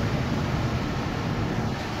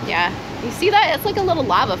 Yeah, you see that? It's like a little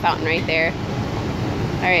lava fountain right there.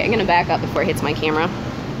 All right, I'm gonna back up before it hits my camera.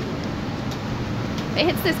 If it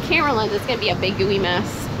hits this camera lens, it's gonna be a big gooey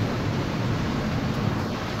mess.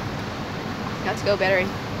 Got to go, battery.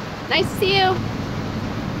 Nice to see you.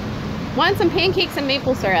 Want some pancakes and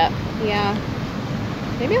maple syrup? Yeah.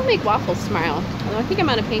 Maybe I'll make waffles tomorrow. Although I think I'm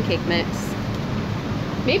out of pancake mix.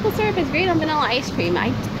 Maple syrup is great on vanilla ice cream.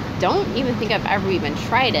 I don't even think I've ever even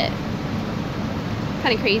tried it.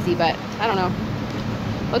 Kind of crazy, but I don't know.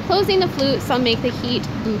 While closing the flute, some make the heat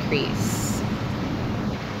increase.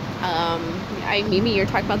 Maybe you're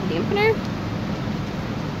talking about the dampener?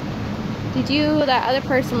 Did you, that other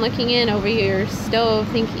person looking in over your stove,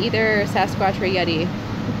 think either Sasquatch or Yeti?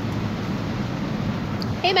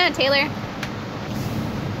 Hey, Matt Taylor.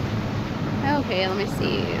 Okay, let me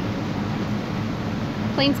see.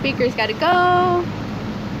 Plain speaker's gotta go.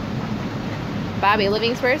 Bobby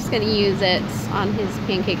Livingsworth's gonna use it on his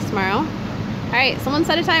pancakes tomorrow. Alright, someone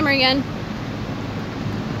set a timer again.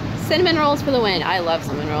 Cinnamon rolls for the win. I love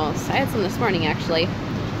cinnamon rolls. I had some this morning, actually.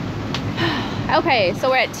 Okay, so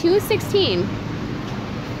we're at 216.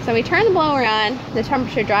 So we turn the blower on, the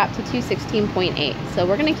temperature dropped to 216.8. So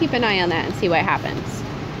we're gonna keep an eye on that and see what happens.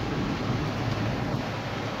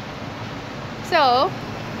 So,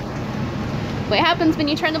 what happens when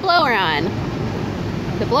you turn the blower on?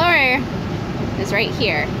 The blower is right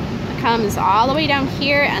here. It comes all the way down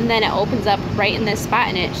here and then it opens up right in this spot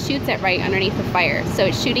and it shoots it right underneath the fire. So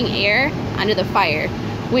it's shooting air under the fire,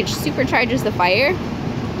 which supercharges the fire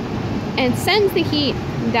and sends the heat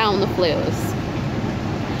down the flues.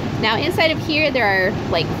 Now inside of here there are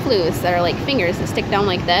like flues that are like fingers that stick down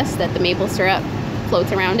like this that the maple syrup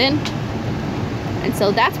floats around in. And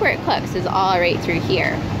so that's where it cooks, is all right through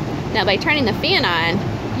here. Now by turning the fan on,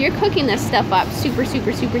 you're cooking this stuff up super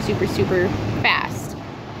fast.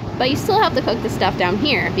 But you still have to cook the stuff down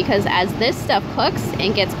here because as this stuff cooks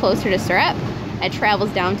and gets closer to syrup, it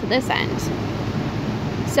travels down to this end.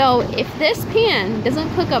 So if this pan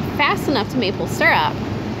doesn't cook up fast enough to maple syrup,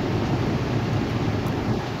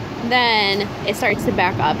 then it starts to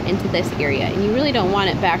back up into this area, and you really don't want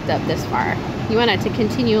it backed up this far. You want it to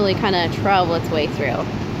continually kind of travel its way through.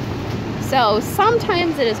 So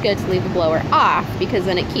sometimes it is good to leave the blower off because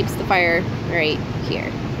then it keeps the fire right here.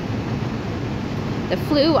 The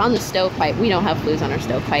flue on the stovepipe, we don't have flues on our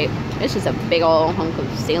stovepipe. It's just a big old hunk of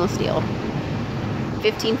stainless steel.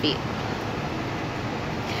 15 feet.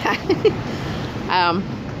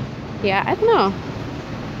 Yeah, I don't know.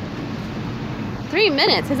 3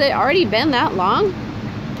 minutes, has it already been that long?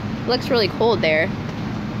 It looks really cold there.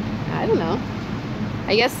 I don't know.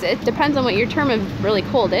 I guess it depends on what your term of really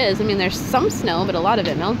cold is. I mean, there's some snow, but a lot of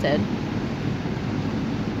it melted.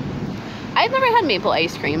 I've never had maple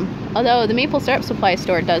ice cream, although the maple syrup supply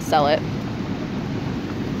store does sell it.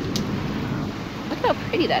 Look how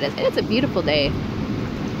pretty that is. And it's a beautiful day.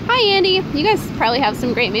 Hi, Andy. You guys probably have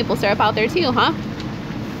some great maple syrup out there too, huh?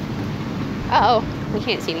 Uh-oh, I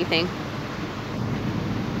can't see anything.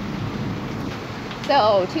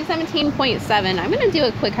 So, 217.7. I'm going to do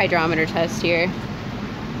a quick hydrometer test here.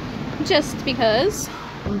 Just because.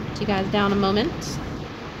 I'll put you guys down a moment.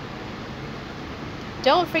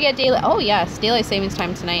 Don't forget daylight. Oh, yes, daylight savings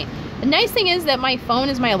time tonight. The nice thing is that my phone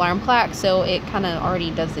is my alarm clock, so it kind of already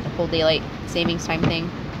does the whole daylight savings time thing.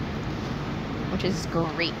 Which is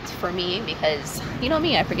great for me because, you know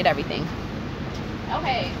me, I forget everything.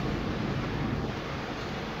 Okay.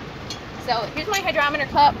 So, here's my hydrometer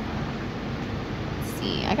cup. Let's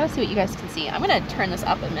see. I gotta see what you guys can see. I'm gonna turn this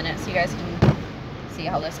up a minute so you guys can see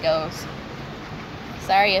how this goes.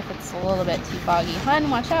 Sorry if it's a little bit too foggy. Hun,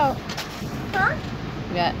 watch out. Huh?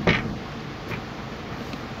 We got...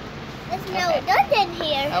 It smells good in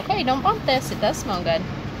here. Okay, don't bump this. It does smell good.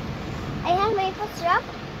 I have maple syrup.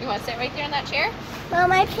 You want to sit right there in that chair?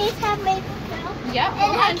 Mom, I please have maple syrup. Yeah,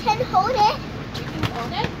 And I can hold it. You can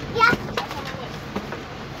hold it? Yeah.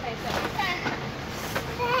 Okay, so okay.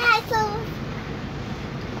 So,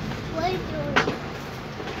 what are you doing?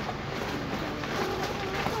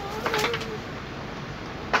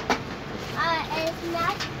 It's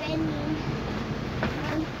not spinning.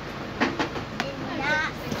 It's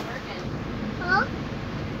not. Huh?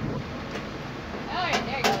 Alright,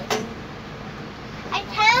 there it goes. I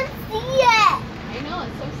can't see it. I know,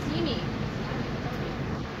 it's so steamy.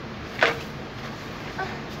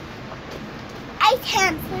 I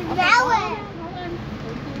can't smell it. Hold on.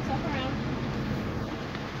 Move yourself around.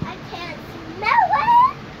 I can't smell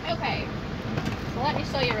it. Okay. So let me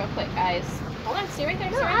show you real quick, guys. Hold on, stay right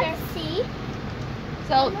there, No, stay right I there. see.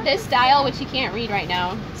 So this dial, which you can't read right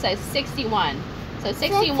now, says 61. So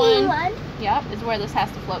 61, yep, is where this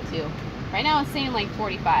has to float to. Right now it's saying like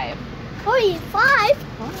 45.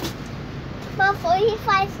 45? Mom,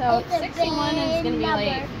 45 So is a 61 is big going to be number.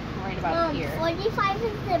 like right about Mom, here. 45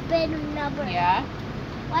 is a big number. Yeah.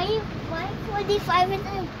 Why 45 is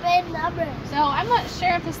a big number? So I'm not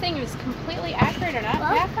sure if this thing is completely accurate or not.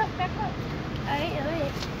 Well, Back up, back up.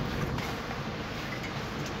 Alright.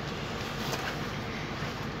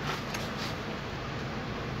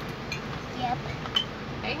 Yep.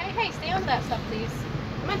 Hey, stay on that stuff, please.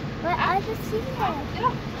 Come on. But I just see it. Get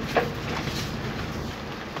up.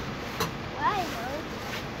 Why, Mom?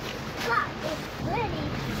 God, it's pretty.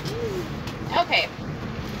 Okay.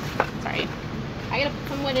 Sorry. I gotta put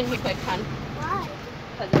some wood in here quick, hon. Why?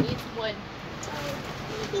 Because it needs wood.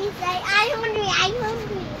 He's like, I'm hungry, I'm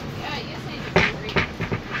hungry. Yeah, you say you're hungry.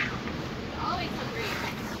 You're always hungry.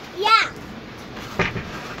 Yeah.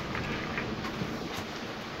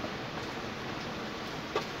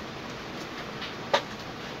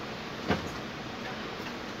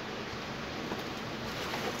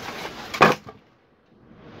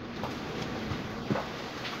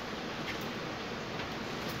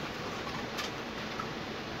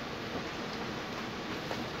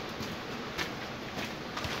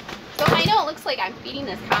 So I know it looks like I'm feeding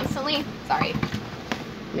this constantly. Sorry.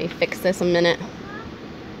 Let me fix this a minute.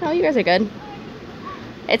 Oh, you guys are good.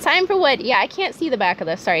 It's time for wood. Yeah, I can't see the back of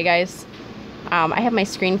this. Sorry, guys. I have my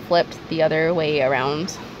screen flipped the other way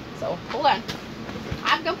around. So, hold on.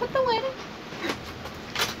 I'm going to put the wood.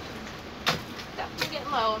 Definitely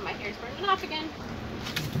getting low and my hair's burning off again.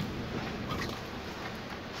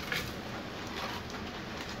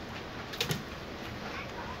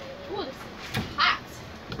 Ooh, this is hot.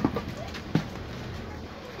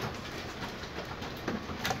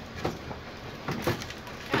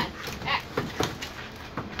 Come on, back.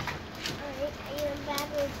 Alright, I am back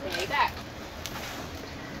with Stay back.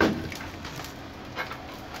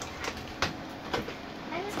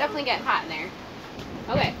 It's definitely getting hot in there.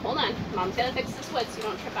 Okay, hold on. Mom's gonna fix this wood so you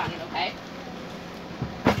don't trip on it, okay?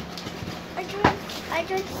 I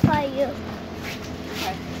just saw you.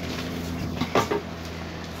 Okay.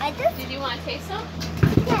 Did you want to taste some?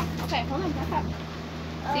 Yeah. Okay, hold on, back up.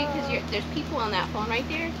 See, because there's people on that phone right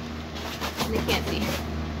there, and they can't see.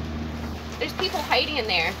 There's people hiding in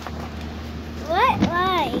there. What?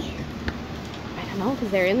 Why? I don't know, because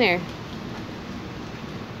they're in there.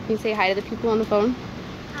 Can you say hi to the people on the phone?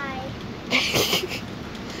 Hi.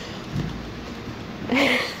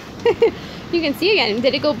 You can see again.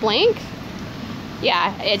 Did it go blank?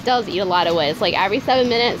 Yeah, it does eat a lot of wood. It's like every 7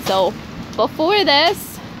 minutes. So before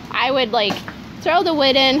this, I would like throw the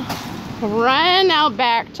wood in, run out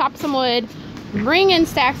back, chop some wood, bring in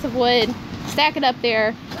stacks of wood, stack it up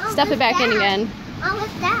there, stuff it back in again. Oh,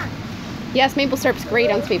 what's that? Yes, maple syrup's great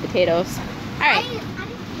on sweet potatoes. All right.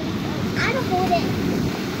 I don't hold it.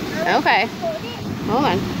 Okay. Hold it. Hold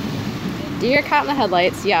on. Do your caught in the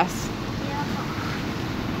headlights? Yes.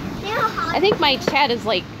 I think my chat is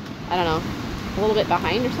like, I don't know, a little bit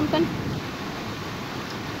behind or something.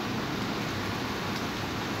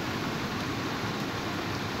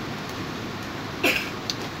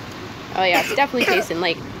 Oh yeah, it's definitely tasting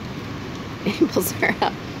like maple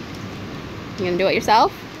syrup. You gonna do it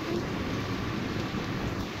yourself?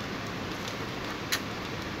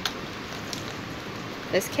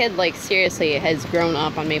 This kid, like, seriously has grown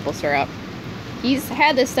up on maple syrup. He's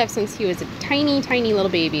had this stuff since he was a tiny, tiny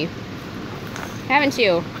little baby. Haven't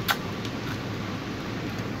you?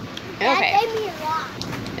 Okay. That gave me a lot.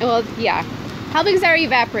 Well, yeah. How big is our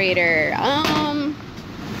evaporator?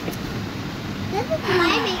 This is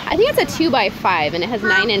my maple. I think it's a 2x5 and it has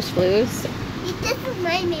 9-inch flues. This is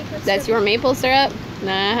my maple syrup. That's your maple syrup?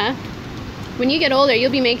 Uh-huh. When you get older,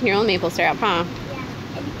 you'll be making your own maple syrup, huh? Yeah.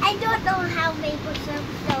 And I don't know how maple syrup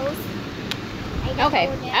goes. Okay.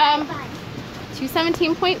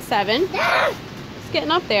 217.7. It's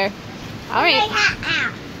getting up there. All right.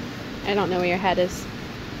 I don't know where your head is.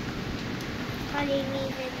 What do you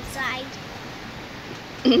mean inside?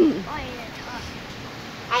 Or in the top?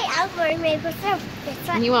 Hey, I'm more maple syrup.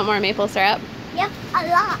 You want more maple syrup? Yep, a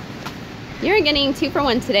lot. You're getting 2 for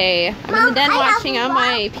 1 today. I'm in the den watching on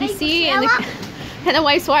my PC and the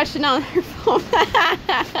wife's watching on her phone.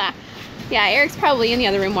 Yeah, Eric's probably in the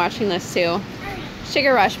other room watching this too.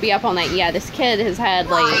 Sugar Rush be up all night. Yeah, this kid has had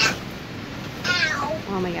like,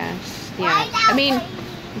 oh my gosh. Yeah, I mean,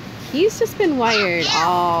 he's just been wired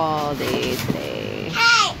all day today.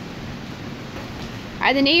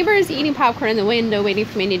 Are the neighbors eating popcorn in the window waiting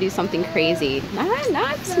for me to do something crazy?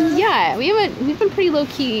 Not yet. We've been pretty low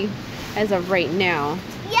key as of right now.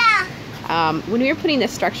 Yeah. When we were putting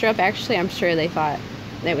this structure up, actually, I'm sure they thought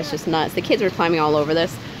it was just nuts. The kids were climbing all over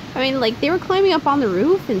this. I mean, like, they were climbing up on the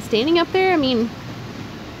roof and standing up there. I mean,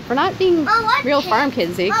 for not being real farm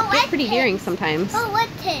kids, they get pretty daring sometimes. Oh, what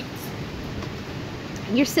kids?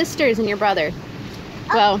 Your sisters and your brother.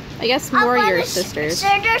 Well, I guess more your sisters.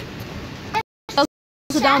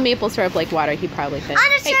 So down maple syrup like water, he probably could.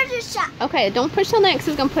 Hey, okay, don't push on that because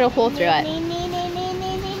it's going to put a hole through it.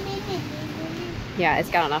 Yeah, it's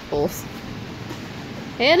got enough holes.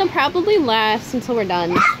 It'll probably last until we're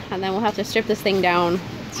done. And then we'll have to strip this thing down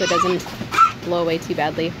so it doesn't blow away too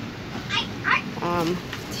badly.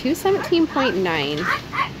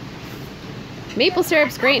 217.9. Maple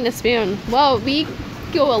syrup's great in a spoon. Well, we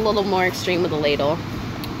go a little more extreme with a ladle.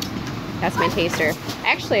 That's my taster.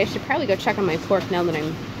 Actually, I should probably go check on my pork now that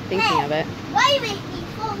I'm thinking of it. Why make me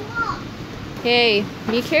fall off? Hey,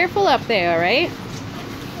 be careful up there, alright?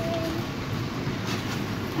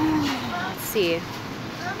 Let's see.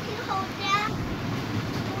 Can you hold that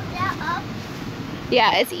up?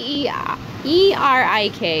 Yeah, it's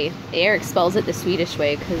E-R-I-K. Eric spells it the Swedish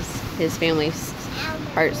way because his family's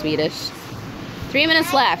part Swedish. 3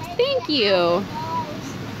 minutes left. Thank you.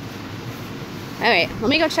 Alright, let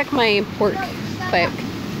me go check my pork quick.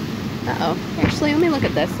 Uh-oh. Actually, let me look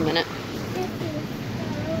at this a minute.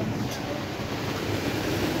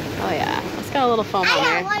 Oh yeah, it's got a little foam on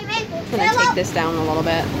there. I'm gonna take this down a little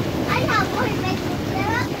bit.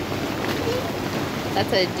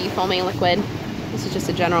 That's a defoaming liquid. This is just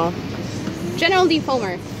a general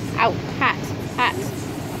defoamer. Ow, hat.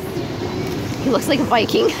 He looks like a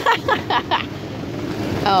Viking.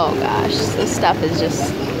 Oh gosh, this stuff is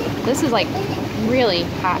just, this is like really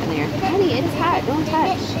hot in there. Honey, it is hot, don't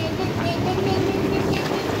touch.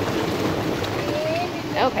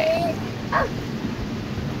 Okay.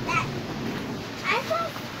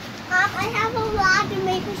 I have a lot of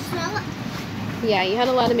maple syrup. Yeah, you had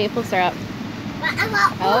a lot of maple syrup. But a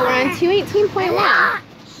lot more. Oh, we're on 218.1. I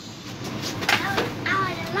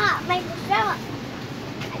want a lot of maple syrup.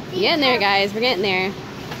 Getting there, guys. We're getting there.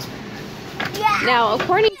 Yeah. Now,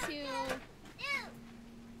 according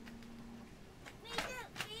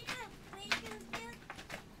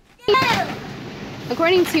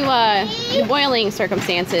to the boiling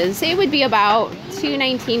circumstances, it would be about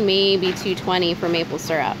 219, maybe 220 for maple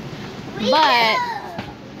syrup. But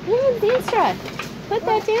Danstra, put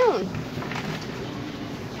that down.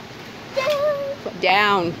 Put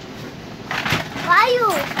down.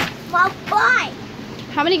 Why?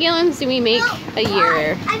 How many gallons do we make a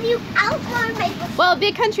year? Have you outgrown maple syrup? Well,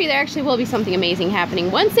 big country, there actually will be something amazing happening.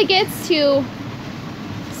 Once it gets to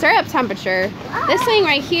syrup temperature, this thing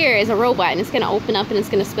right here is a robot and it's going to open up and it's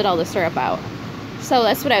going to spit all the syrup out. So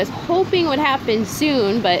that's what I was hoping would happen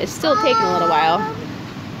soon, but it's still taking a little while.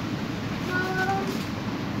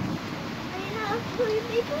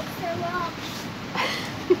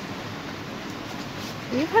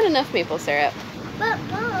 You've had enough maple syrup. But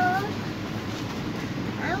Mom,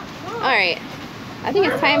 Alright, I think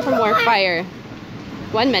it's time for more fire.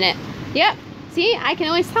 1 minute. Yep. See, I can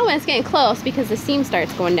always tell when it's getting close because the steam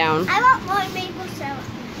starts going down. I want more maple syrup.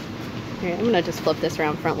 Here, I'm gonna just flip this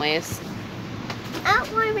around front ways. I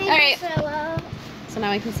want more maple syrup. So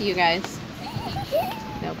now I can see you guys.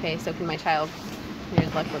 Okay, so can my child.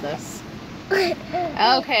 Here's luck with this.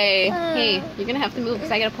 Okay. Hey, you're gonna have to move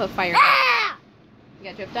because I gotta put fire. You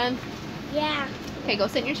got drip done? Yeah. Okay, go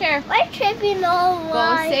sit in your chair. Why is tripping all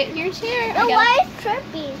Go sit in your chair. No, why is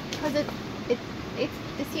tripping? Because it's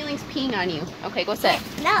the ceiling's peeing on you. Okay, go sit.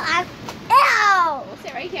 No, I'm. Ow! Go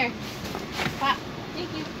sit right here. Wow.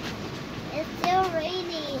 Thank you. It's still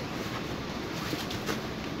raining.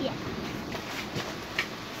 Yeah.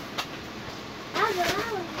 I'll go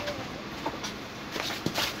out with you.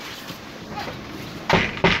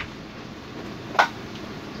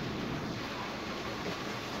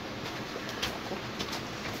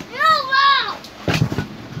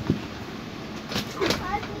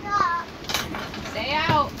 Stay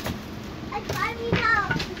out. I'm climbing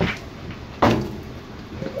out.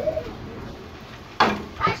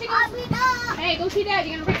 Hey, go see Dad.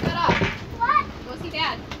 You're gonna break that off. What? Go see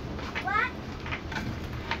Dad. What?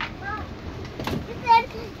 Mom, you said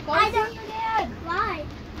Go I see don't. your Dad. Why?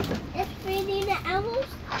 It's feeding the animals.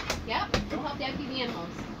 Yep. We'll help Dad feed the animals.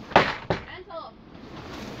 Gentle.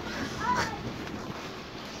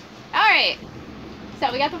 All right.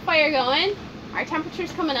 So we got the fire going. Our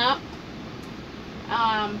temperature's coming up.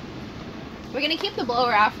 We're gonna keep the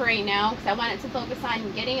blower off for right now because I want it to focus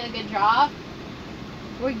on getting a good draw.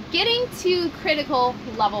 We're getting to critical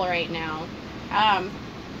level right now.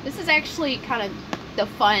 This is actually kind of the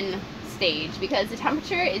fun stage because the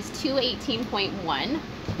temperature is 218.1,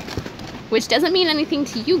 which doesn't mean anything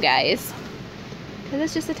to you guys because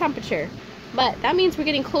it's just the temperature. But that means we're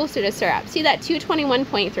getting closer to syrup. See that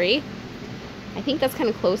 221.3? I think that's kind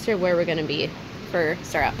of closer where we're gonna be for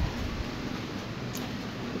syrup.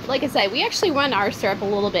 Like I said, we actually run our syrup a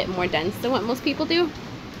little bit more dense than what most people do,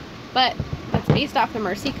 but that's based off the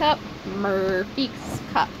Murphy's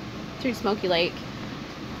Cup through Smoky Lake.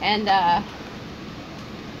 And I'd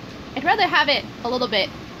rather have it a little bit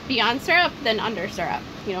beyond syrup than under syrup.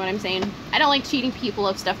 You know what I'm saying? I don't like cheating people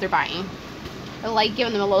of stuff they're buying. I like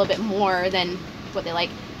giving them a little bit more than what they like.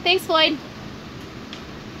 Thanks, Floyd.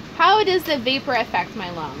 How does the vapor affect my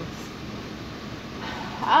lungs?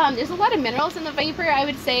 There's a lot of minerals in the vapor, I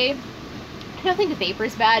would say. I don't think the vapor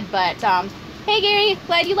is bad, but hey Gary,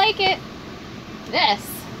 glad you like it. This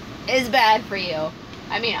is bad for you.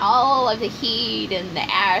 I mean, all of the heat and the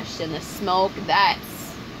ash and the smoke,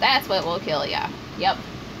 that's what will kill you. Yep.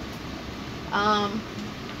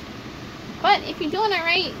 But if you're doing it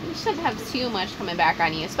right, you shouldn't have too much coming back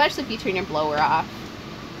on you, especially if you turn your blower off.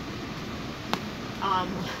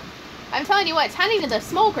 I'm telling you what, tending to the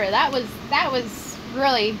smoker, that was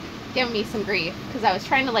really giving me some grief because I was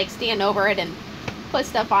trying to like stand over it and put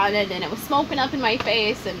stuff on it and it was smoking up in my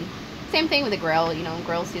face. And same thing with the grill, you know,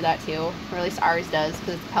 grills do that too, or at least ours does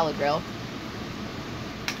because it's a pellet grill.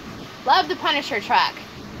 Love the Punisher truck.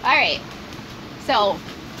 Alright, so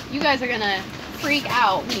you guys are gonna freak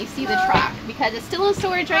out when you see the truck because it's still in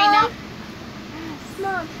storage right now.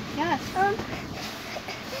 Mom. Yes.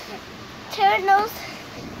 Turn nose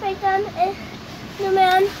right down the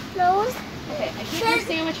man nose. Okay, I can't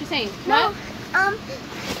understand what you're saying. No, What?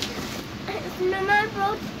 the man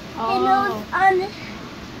broke Oh. the nose on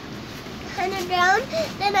the ground.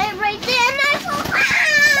 Then I right there and I fall.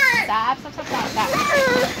 Stop.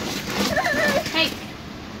 Hey,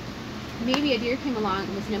 maybe a deer came along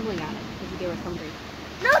and was nibbling on it because the deer was hungry.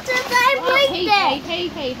 No, since I break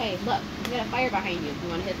it. Hey, look, we got a fire behind you. You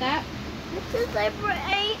want to hit that? Since I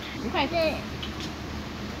break Okay. it.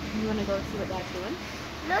 You want to go see what Dad's doing?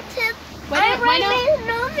 No, since Why I break my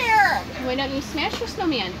snowman. Why don't you smash your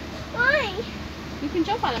snowman? Why? You can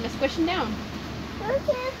jump on him and squish him down. No,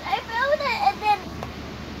 since I built it and then.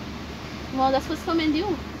 Well, that's what snowmen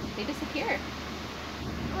do. They disappear.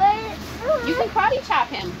 Why? You can karate chop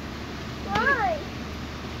him. Why?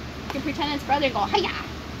 You can pretend it's brother and go, hiya!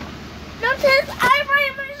 No, since I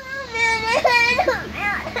break my snowman. It's not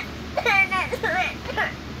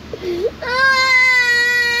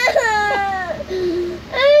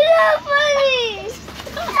funny.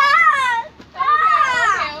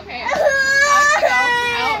 Okay. Out.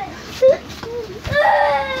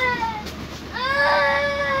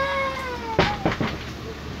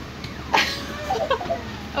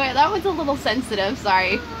 little sensitive,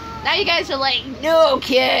 sorry. Now you guys are like, no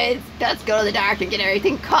kids, let's go to the doctor and get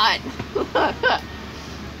everything cut.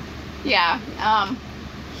 Yeah,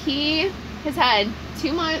 he has had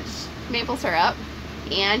too much maple syrup,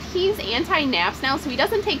 and he's anti-naps now, so he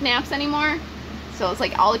doesn't take naps anymore. So it's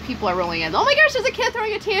like all the people are rolling in. Oh my gosh, there's a kid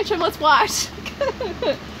throwing a tantrum, let's watch.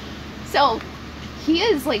 So he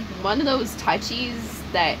is like one of those touchies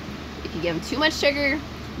that if you give him too much sugar,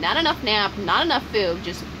 not enough nap, not enough food,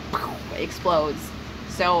 just explodes.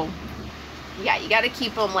 So yeah, you got to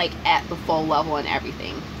keep him like at the full level and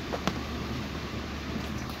everything.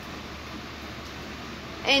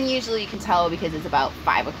 And usually you can tell because it's about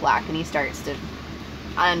 5 o'clock and he starts to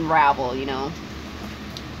unravel, you know.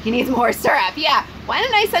 He needs more syrup. Yeah, why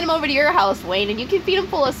didn't I send him over to your house, Wayne, and you can feed him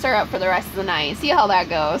full of syrup for the rest of the night. See how that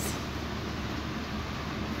goes.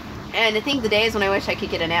 And I think the days when I wish I could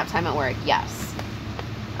get a nap time at work, yes.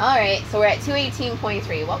 Alright, so we're at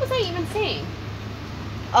 218.3. What was I even saying?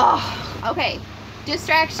 Oh, okay.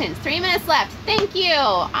 Distractions. 3 minutes left. Thank you.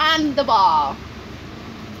 On the ball.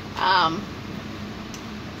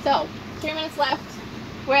 So, 3 minutes left.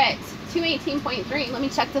 We're at 218.3. Let me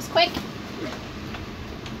check this quick.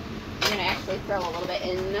 We're gonna actually throw a little bit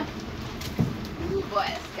in. Ooh boy,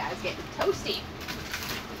 this guy's getting toasty.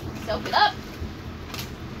 Soak it up.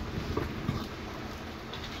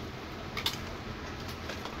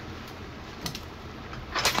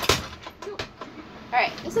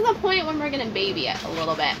 Alright, this is the point when we're gonna baby it a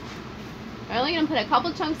little bit. We're only gonna put a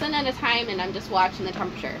couple chunks in at a time, and I'm just watching the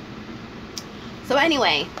temperature. So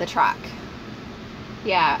anyway, the truck.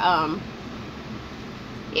 Yeah,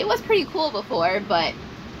 it was pretty cool before, but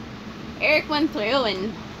Eric went through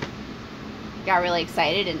and got really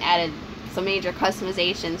excited and added some major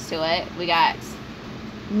customizations to it. We got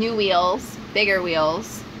new wheels, bigger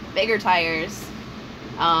tires.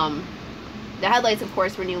 The headlights, of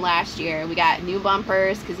course, were new last year. We got new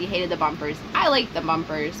bumpers because he hated the bumpers. I like the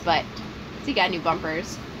bumpers, but he got new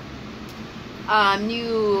bumpers.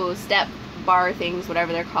 New step bar things,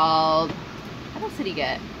 whatever they're called. What else did he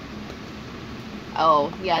get?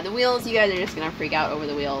 Oh, yeah, the wheels. You guys are just gonna freak out over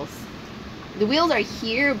the wheels. The wheels are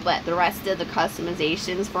here, but the rest of the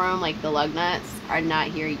customizations for them, like the lug nuts, are not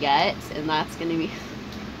here yet, and that's gonna be,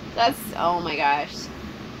 oh my gosh.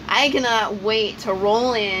 I cannot wait to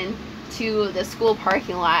roll in to the school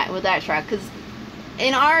parking lot with that truck, because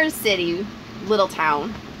in our city, little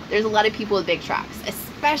town, there's a lot of people with big trucks,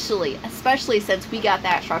 especially since we got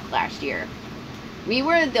that truck last year. We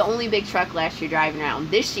were the only big truck last year driving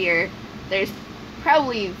around. This year, there's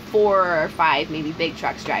probably 4 or 5 maybe big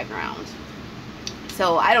trucks driving around.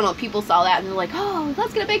 So I don't know, people saw that and they're like, oh,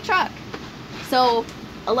 let's get a big truck. So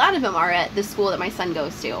a lot of them are at the school that my son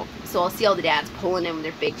goes to. So I'll see all the dads pulling in with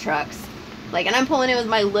their big trucks. Like, and I'm pulling in with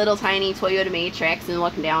my little tiny Toyota Matrix and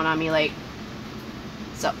looking down on me like,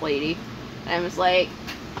 sup, lady? And I'm just like,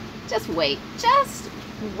 just wait.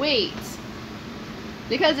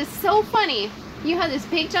 Because it's so funny. You have this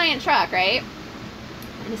big giant truck, right?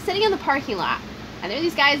 And it's sitting in the parking lot. And there are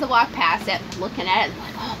these guys that walk past it, looking at it, and they're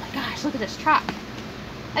like, oh my gosh, look at this truck.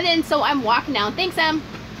 And then, so I'm walking down. Thanks, Em.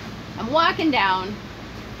 I'm walking down,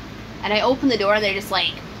 and I open the door, and they're just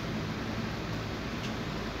like,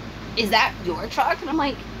 is that your truck? And I'm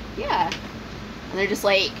like, yeah. And they're just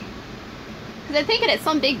like, because I'm thinking it's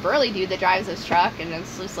some big burly dude that drives this truck, and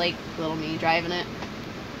it's just like little me driving it.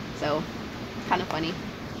 So, kind of funny.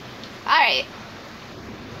 Alright.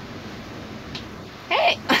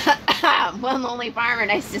 Hey! One lonely farmer,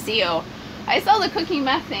 nice to see you. I saw the cooking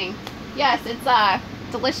meth thing. Yes, it's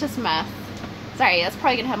delicious meth. Sorry, that's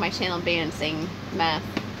probably gonna have my channel banned saying meth,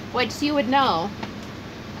 which you would know.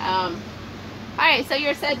 Alright, so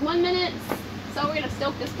you said 1 minute, so we're gonna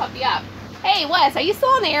stoke this puppy up. Hey, Wes, are you still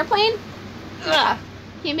on the airplane? Ugh.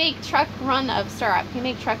 Can you make truck run of syrup? Can you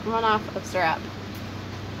make truck run off of syrup?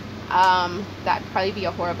 That'd probably be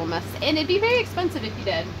a horrible mess. And it'd be very expensive if you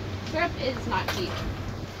did. Syrup is not cheap.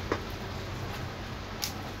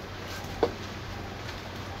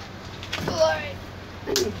 Alright.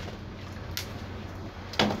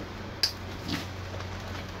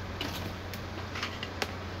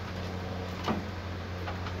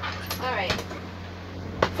 Alright.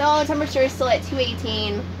 So temperature is still at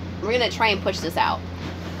 218. We're gonna try and push this out.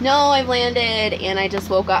 No, I've landed and I just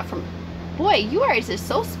woke up from... Boy, you are just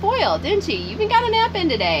so spoiled, didn't you? You even got a nap in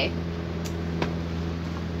today.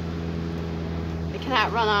 They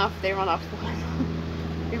cannot run off. They run off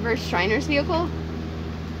reverse Shriner's vehicle.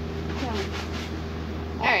 Yeah.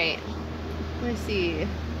 Alright. Let me see.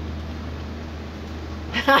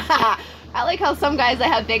 I like how some guys that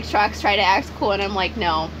have big trucks try to act cool, and I'm like,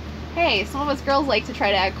 no. Hey, some of us girls like to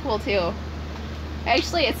try to act cool too.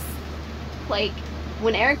 Actually, like,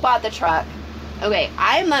 when Eric bought the truck, okay,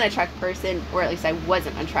 I'm not a truck person, or at least I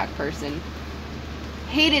wasn't a truck person.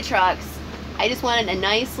 Hated trucks. I just wanted a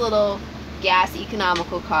nice little gas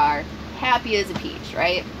economical car. Happy as a peach,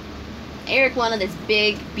 right? Eric wanted this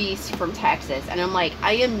big beast from Texas, and I'm like,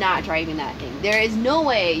 I am not driving that thing. There is no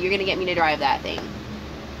way you're gonna get me to drive that thing.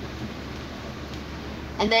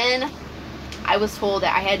 And then I was told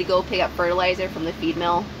that I had to go pick up fertilizer from the feed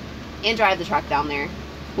mill and drive the truck down there,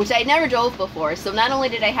 which I never drove before. So not only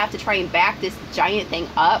did I have to try and back this giant thing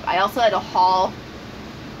up, I also had to haul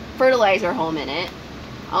fertilizer home in it.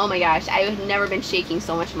 Oh my gosh, I have never been shaking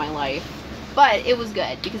so much in my life. But it was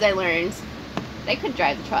good because I learned I could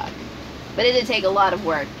drive the truck. But it did take a lot of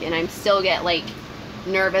work, and I'm still get like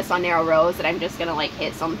nervous on narrow roads that I'm just gonna like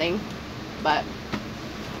hit something. But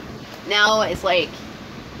now it's like,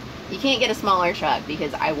 you can't get a smaller truck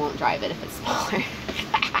because I won't drive it if it's smaller.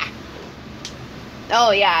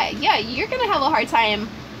 Oh yeah, you're gonna have a hard time.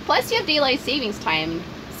 Plus you have daylight savings time,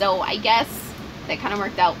 so I guess that kind of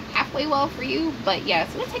worked out halfway well for you. But yeah,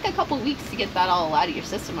 it's gonna take a couple weeks to get that all out of your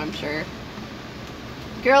system, I'm sure.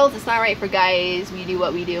 Girls, it's not right for guys. We do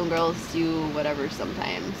what we do, and girls do whatever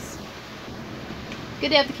sometimes. Good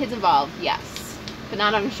to have the kids involved, yes, but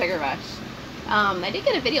not on a sugar rush. I did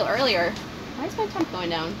get a video earlier. Why is my temp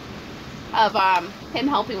going down? Of him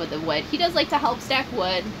helping with the wood. He does like to help stack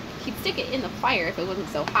wood. He'd stick it in the fire if it wasn't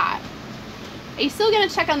so hot. Are you still gonna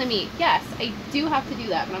check on the meat? Yes, I do have to do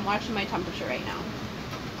that, but I'm watching my temperature right now.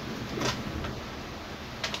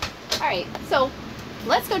 Alright, so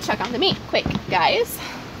let's go check on the meat quick, guys.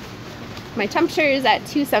 My temperature is at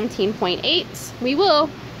 217.8. We will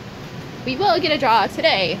get a draw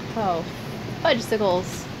today. Oh,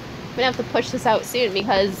 fudgesicles. I'm gonna have to push this out soon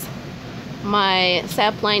because my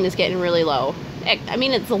sap line is getting really low. I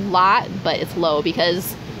mean, it's a lot, but it's low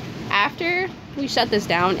because after we shut this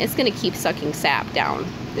down, it's gonna keep sucking sap down.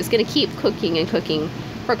 It's gonna keep cooking and cooking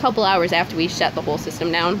for a couple hours after we shut the whole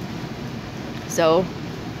system down. So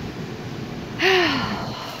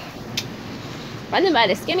running by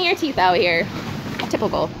the skin of your teeth out here.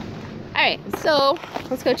 Typical. Alright, so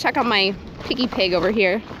let's go check on my piggy pig over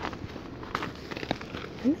here.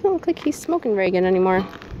 It doesn't look like he's smoking very good anymore.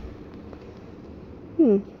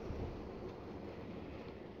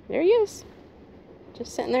 There he is.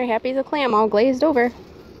 Just sitting there happy as a clam, all glazed over.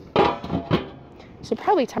 Should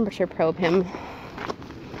probably temperature probe him.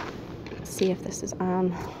 Let's see if this is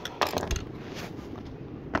on.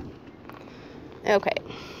 Okay.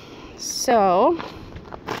 So,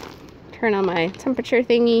 turn on my temperature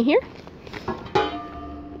thingy here.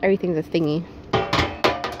 Everything's a thingy.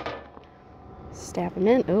 Stab him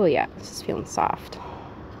in. Oh yeah, this is feeling soft.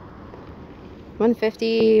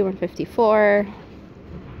 150, 154,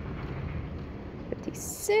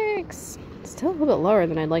 56. Still a little bit lower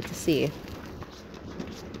than I'd like to see.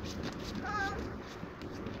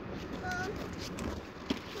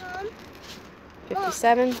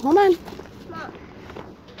 57. Hold on.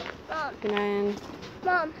 59.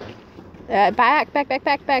 Mom. Back.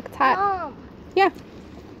 It's hot. Mom. Yeah.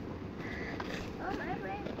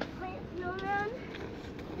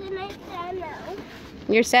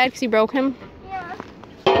 You're sad because you broke him? Yeah.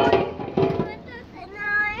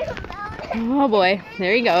 Oh boy,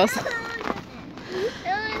 there he goes.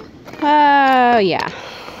 Oh yeah.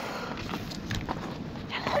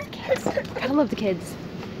 I love the kids. Gotta love the kids.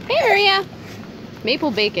 Hey Maria.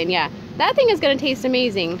 Maple bacon, yeah. That thing is gonna taste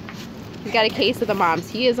amazing. He's got a case of the moms.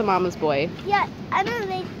 He is a mama's boy. Yeah, I don't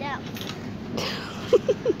like that.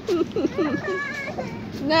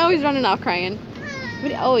 Now he's running off crying.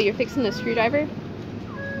 Oh, you're fixing the screwdriver?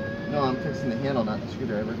 No, I'm fixing the handle, not the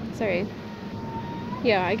screwdriver. Sorry.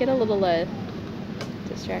 Yeah, I get a little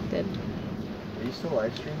distracted. Are you still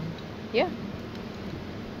live streaming? Yeah.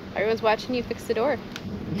 Everyone's watching you fix the door.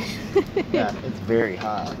 Yeah, it's very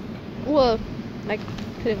hot. Well, I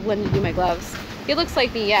could have lended you my gloves. He looks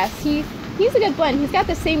like me, yes. He's a good blend. He's got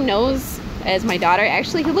the same nose as my daughter.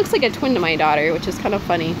 Actually, he looks like a twin to my daughter, which is kind of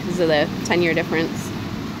funny because of the 10-year difference.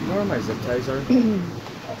 You know where my zip ties are?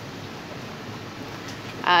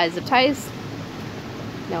 Zip ties?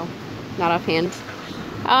 No, not offhand.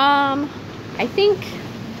 I think,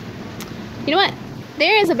 you know what?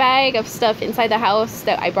 There is a bag of stuff inside the house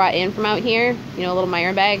that I brought in from out here. You know, a little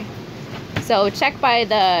Meyer bag. So check by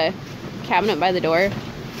the cabinet by the door.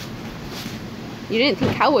 You didn't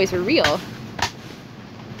think cowboys were real.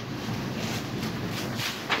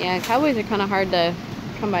 Yeah, cowboys are kind of hard to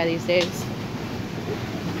come by these days.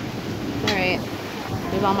 Alright.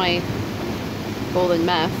 There's all my golden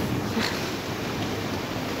meth.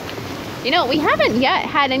 You know, we haven't yet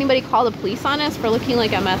had anybody call the police on us for looking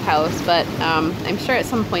like a meth house, but I'm sure at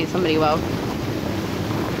some point somebody will.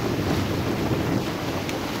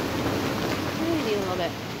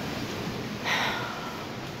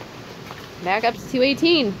 Back up to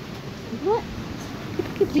 218. What?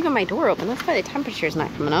 People keep leaving my door open. That's why the temperature's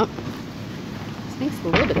not coming up. This makes a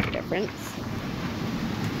little bit of a difference.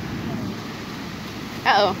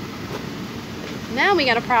 Uh-oh. Now we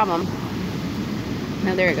got a problem.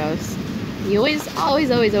 Now there it goes. You always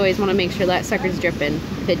want to make sure that sucker's dripping.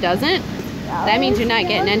 If it doesn't, that means you're not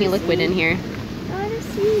getting any liquid in here. I want to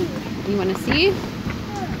see. You want to see?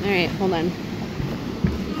 Alright, hold on.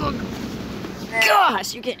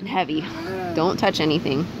 Gosh, you're getting heavy. Don't touch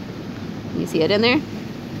anything. You see it in there?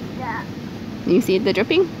 Yeah. You see the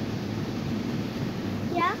dripping?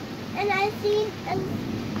 Yeah. And I see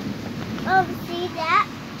that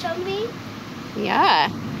jumping. Yeah.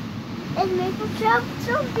 And maple syrup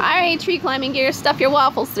jumping. Alright, tree climbing gear. Stuff your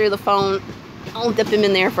waffles through the phone. I'll dip them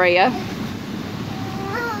in there for you.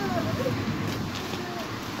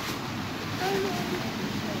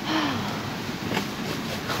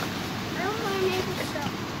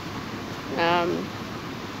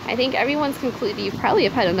 I think everyone's concluded you probably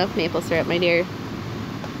have had enough maple syrup, my dear.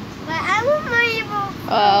 But I want maple.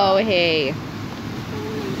 Oh, hey.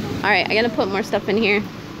 Alright, I gotta put more stuff in here.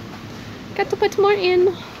 Got to put more in.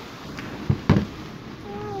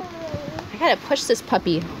 I gotta push this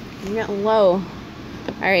puppy. I'm getting low.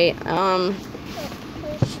 Alright,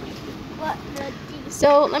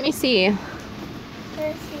 so let me see.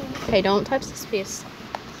 Okay, don't touch this piece.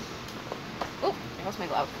 Oh, there goes my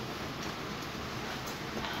glove.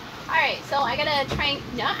 Alright, so I gotta try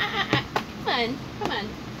and... Come on.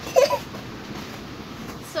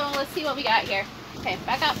 So let's see what we got here. Okay,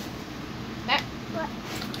 back up. Back. What?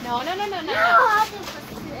 No. I'll just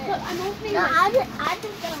put it. Look, I'm opening No, this. I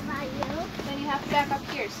just don't like you. Then you have to back up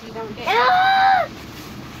here so you don't get Ah!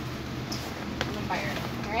 on the fire.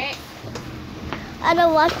 Alright? I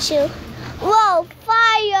don't want you. Whoa,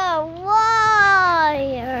 fire.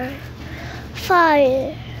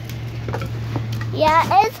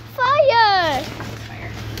 Yeah, it's fire.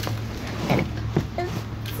 Fire. It's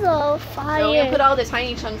so fire. So we're gonna put all the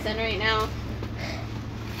tiny chunks in right now.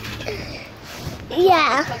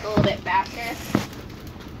 Yeah. Cook a little bit faster.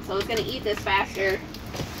 So it's gonna eat this faster.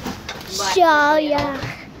 But So, yeah.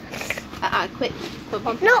 Quit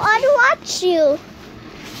bumping. No, I don't want you.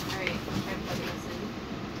 Alright, I'm plugging this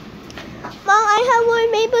in. Mom, I have more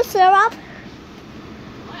maple syrup.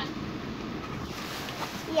 Come on.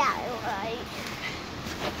 Yeah, right.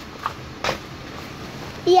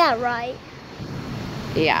 Yeah, right.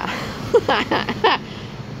 Yeah.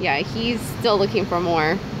 Yeah, he's still looking for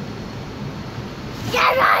more.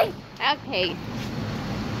 Yeah, right. Okay.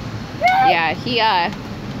 Yeah,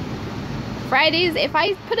 Fridays, if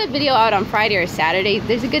I put a video out on Friday or Saturday,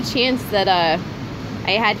 there's a good chance that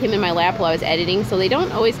I had him in my lap while I was editing, so they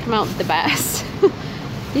don't always come out the best.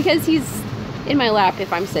 Because he's in my lap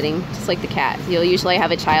if I'm sitting, just like the cat. You'll usually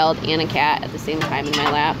have a child and a cat at the same time in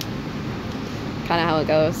my lap. Kind of how it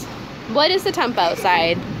goes. What is the temp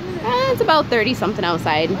outside? It's about 30 something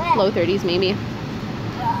outside. Low 30s maybe.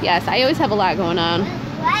 Yes, I always have a lot going on.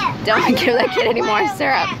 Don't give that kid any more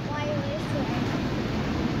syrup.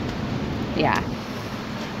 Yeah.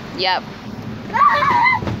 Yep.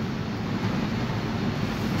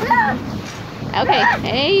 Okay.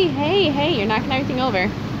 Hey, you're knocking everything over.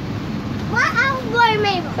 What? I'm going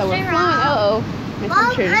maple So we're syrup. flowing. Uh-oh. My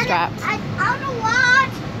temperature just dropped. I want to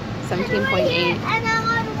watch. 17.8. And I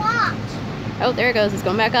want to watch. Oh, there it goes. It's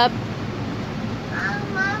going back up.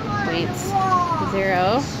 Points.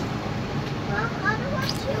 0.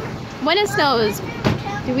 When it snows,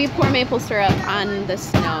 do we pour maple syrup on the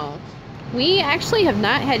snow? We actually have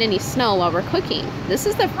not had any snow while we're cooking. This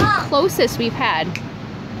is the closest we've had.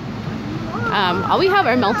 All we have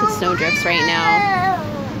are melted snowdrifts right now.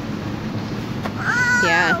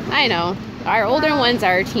 Yeah, I know. Our older ones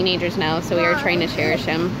are teenagers now, so we are trying to cherish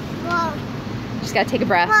them. Just gotta take a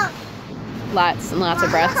breath. Lots and lots of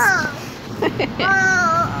breaths.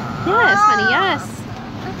 Yes, honey, yes.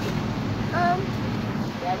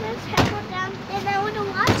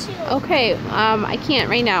 Okay, I can't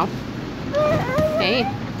right now. Okay,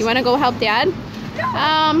 you want to go help Dad?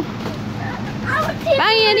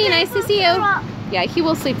 Bye, Andy. Nice to see you. Yeah, he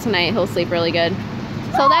will sleep tonight. He'll sleep really good.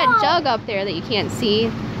 So that jug up there that you can't see,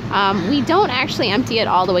 we don't actually empty it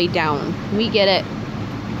all the way down. We get it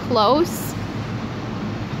close,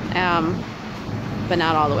 but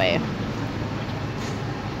not all the way.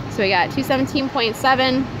 So we got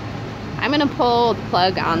 217.7. I'm gonna pull the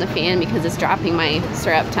plug on the fan because it's dropping my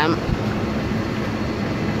syrup temp.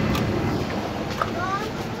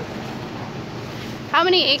 How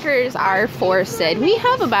many acres are forested? We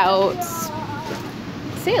have about,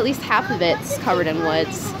 say at least half of it's covered in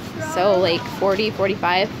woods. So like 40,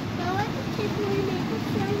 45.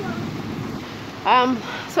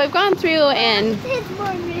 So I've gone through and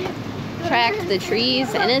tracked the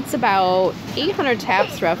trees, and it's about 800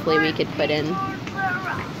 taps roughly we could put in.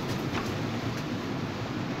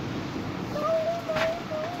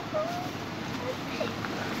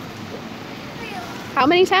 How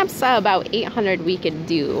many taps? About 800 we could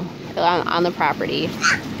do on the property.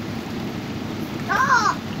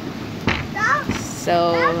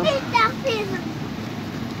 So,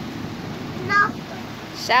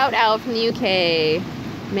 shout out from the UK,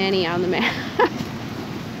 Manny on the map.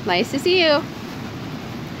 Nice to see you.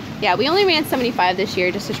 Yeah, we only ran 75 this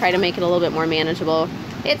year just to try to make it a little bit more manageable.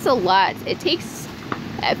 It's a lot. It takes,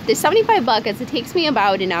 the 75 buckets, it takes me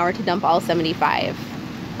about an hour to dump all 75.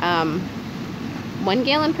 1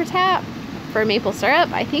 gallon per tap for maple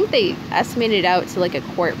syrup. I think they estimated it out to like a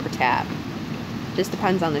quart per tap. Just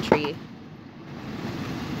depends on the tree.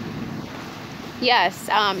 Yes,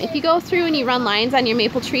 if you go through and you run lines on your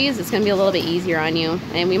maple trees, it's going to be a little bit easier on you.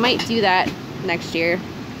 And we might do that next year.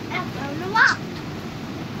 I found a rock.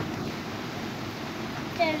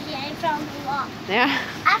 I found a rock. Yeah.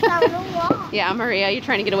 I found a rock. Yeah, Maria, you're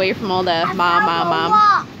trying to get away from all the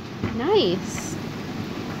mom. Nice.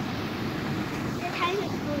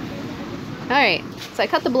 Alright, so I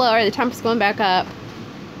cut the blower, the temp's going back up.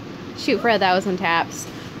 Shoot for 1,000 taps.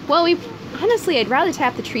 Well, honestly, I'd rather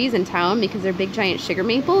tap the trees in town because they're big giant sugar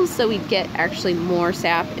maples, so we'd get actually more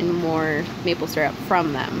sap and more maple syrup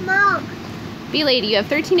from them. Mom. Bee Lady, you have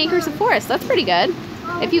 13 acres of forest. That's pretty good.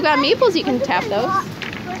 If you got maples, you can tap those. Yeah,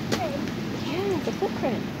 it's a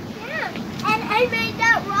footprint. Yeah, and I made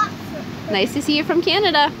that rock footprint. Nice to see you from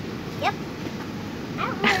Canada. Yep.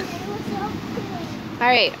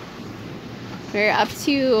 Alright. We're up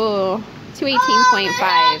to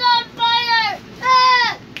 218.5.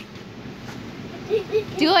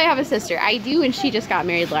 Do I have a sister? I do, and she just got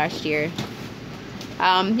married last year.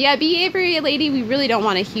 Yeah, Bee Avery Lady, we really don't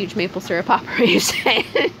want a huge maple syrup operation.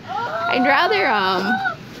 I'd rather,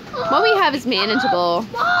 what we have is manageable.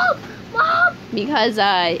 Because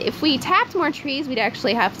if we tapped more trees, we'd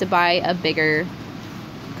actually have to buy a bigger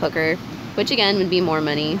cooker, which again would be more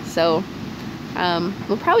money. So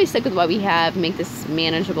we'll probably stick with what we have, make this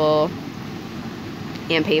manageable,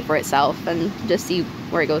 and pay for itself, and just see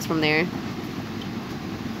where it goes from there.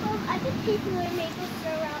 I can taste more maple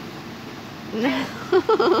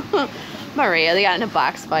syrup. Maria, they got in a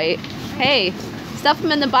box fight. Hey, stuff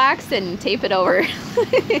them in the box and tape it over.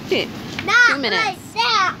 2 minutes.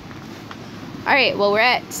 Alright, well, we're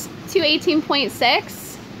at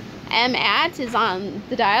 218.6. M@ is on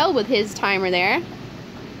the dial with his timer there.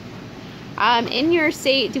 In your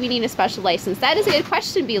state, do we need a special license? That is a good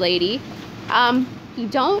question, Bee Lady. You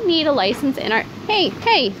don't need a license in our...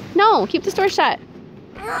 Hey, no, keep the store shut.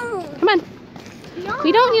 Come on. No.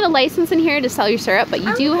 We don't need a license in here to sell your syrup, but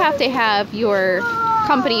you do have to have your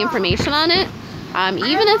company information on it,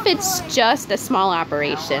 even if it's just a small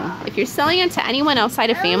operation. If you're selling it to anyone outside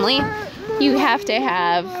of family, you have to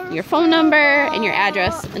have your phone number and your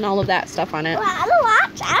address and all of that stuff on it. I don't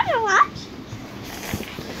watch.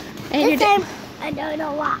 And I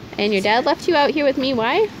don't watch. And your dad left you out here with me.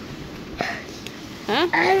 Why? Huh?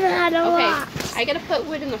 I don't Okay, watch. I gotta put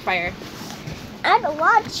wood in the fire. I don't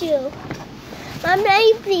watch you. Mom, may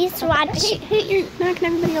you please watch? Hey, you're knocking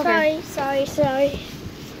everybody over. Sorry.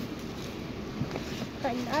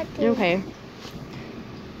 I'm not doing Okay.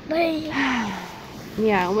 it.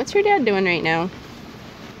 Yeah, what's your dad doing right now?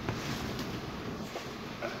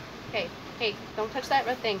 Hey, don't touch that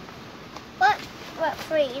red thing. What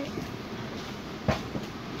freeze?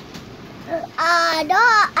 No,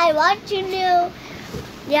 I watch you new.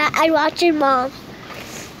 Yeah, I watch your mom.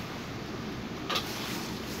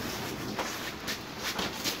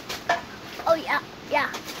 Oh, yeah.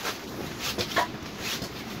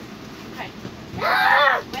 Okay.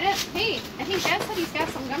 Ah! Hey, I think Dad said he's got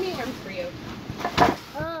some gummy worms for you.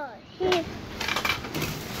 Oh, here.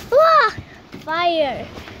 Ah! Fire.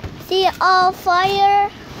 See all fire?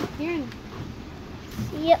 Here.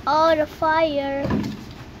 See all the fire.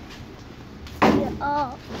 See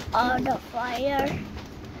all the fire.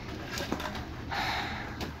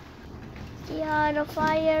 See all the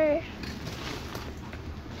fire.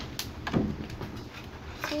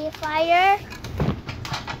 See fire?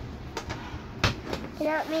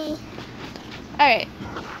 Not me. Alright.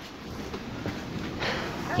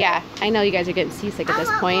 Yeah, I know you guys are getting seasick at this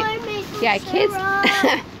point. Yeah, kids,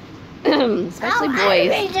 especially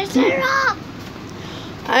boys.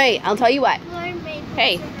 Alright, I'll tell you what.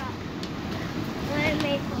 Hey.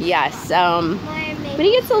 Yes, when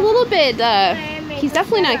he gets a little bit, he's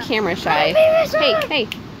definitely not camera shy. Hey,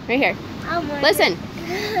 right here. Listen.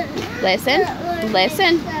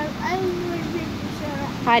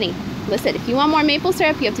 Honey, listen, if you want more maple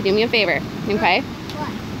syrup, you have to do me a favor, okay?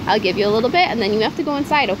 What? I'll give you a little bit, and then you have to go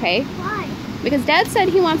inside, okay? Why? Because Dad said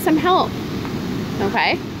he wants some help,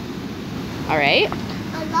 okay? All right?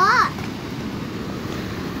 A lot.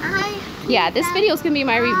 Yeah, this video is going to be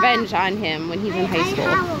my revenge on him when he's in high school.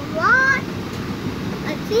 I have a lot.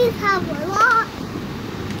 I please have a lot.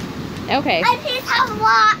 Okay. I please have a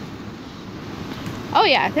lot. Oh,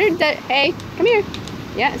 yeah. Hey, come here.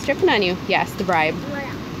 Yeah, it's dripping on you. Yes, the bribe.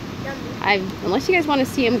 Unless you guys want to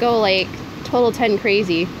see him go, like, total 10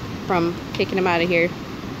 crazy from kicking him out of here.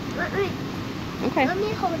 Okay. Let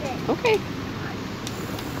me hold it. Okay.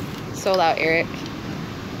 Sold out, Eric.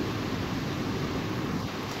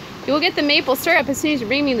 You will get the maple syrup as soon as you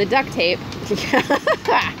bring me the duct tape.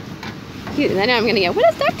 Then I'm going to go,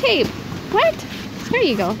 what is duct tape? What? There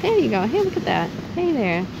you go. There you go. Hey, look at that. Hey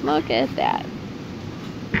there. Look at that.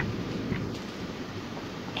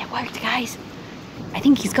 It worked, guys. I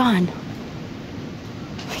think he's gone.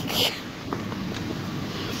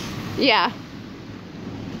 Yeah.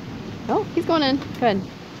 Oh, he's going in. Good.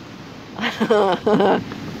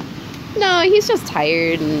 No, he's just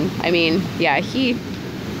tired. And I mean, yeah, he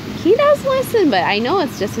does listen, but I know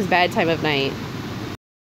it's just his bad time of night.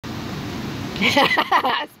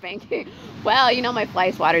 Spanking. Well, you know my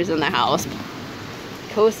fly swatter's in the house.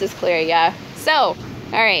 Coast is clear, yeah. So, all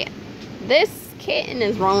right. This kitten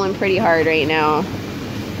is rolling pretty hard right now.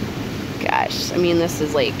 Gosh, I mean, this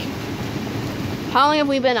is like... How long have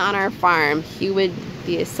we been on our farm? He would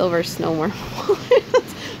be a silver snow worm.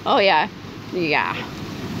 Oh, yeah. Yeah.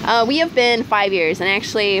 We have been 5 years, and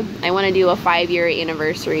actually, I want to do a 5-year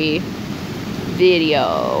anniversary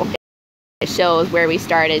video. It shows where we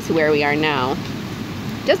started to where we are now.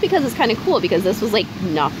 Just because it's kind of cool, because this was like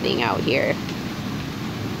nothing out here.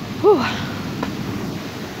 Whew.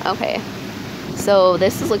 Okay, so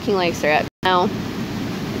this is looking like syrup. Now,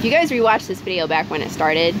 if you guys rewatch this video back when it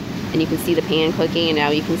started, and you can see the pan cooking, and now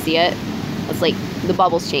you can see it, it's like the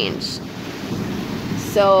bubbles changed.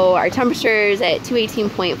 So our temperature is at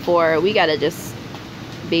 218.4. We gotta just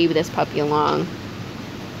baby this puppy along.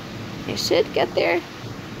 It should get there.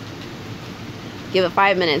 Give it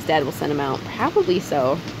 5 minutes, Dad will send him out. Probably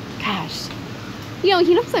so. Gosh. You know,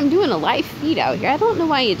 he knows I'm doing a live feed out here. I don't know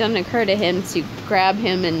why it doesn't occur to him to grab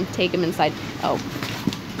him and take him inside. Oh.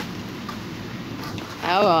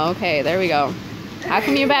 Oh, okay. There we go. How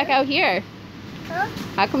come you're back out here? Huh?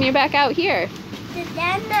 How come you're back out here? Is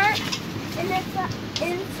Dad not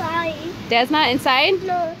inside? Dad's not inside?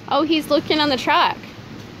 No. Oh, he's looking on the truck.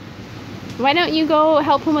 Why don't you go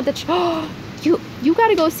help him with the truck? You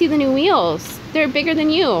gotta go see the new wheels. They're bigger than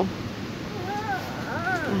you.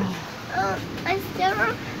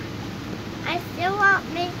 I still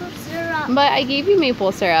want maple syrup. But I gave you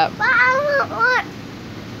maple syrup. But I want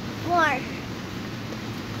more.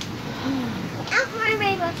 I want more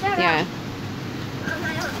maple syrup. Yeah. I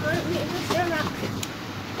want more maple syrup.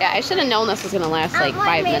 Yeah, I should have known this was gonna last like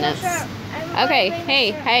 5 minutes. Okay,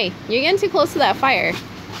 hey, syrup. hey, you're getting too close to that fire.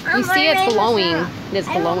 You see it's glowing. It's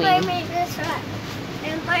glowing. I want more maple syrup.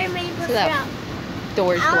 And more maple See that syrup.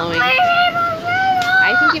 door's I want glowing. more maple syrup.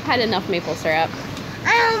 I think you've had enough maple syrup.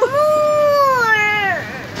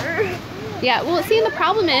 Yeah, well, see, the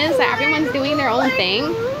problem is that everyone's doing their own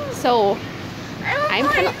thing, so I'm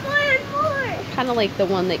kind of like the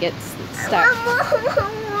one that gets stuck.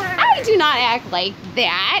 I do not act like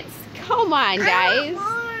that. Come on, guys.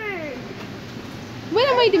 What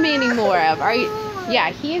am I demanding more of? Are you? Yeah,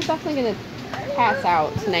 he is definitely gonna pass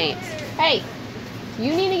out tonight. Hey,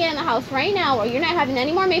 you need to get in the house right now, or you're not having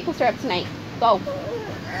any more maple syrup tonight. Go.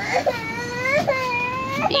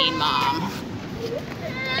 Bean Mom.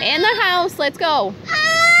 In the house. Let's go.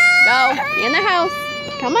 Go. In the house.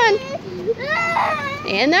 Come on.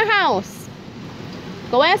 In the house.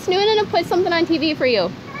 Go ask Noonan to put something on TV for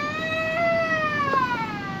you.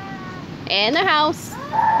 In the house.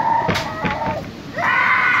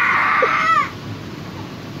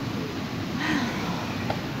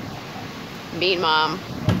 Bean Mom.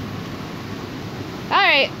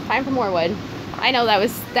 Alright, time for more wood. I know that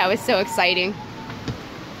was so exciting.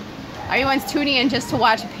 Everyone's tuning in just to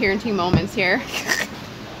watch parenting moments here.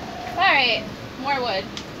 Alright, more wood.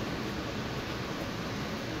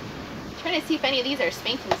 Trying to see if any of these are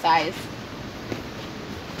spanking size.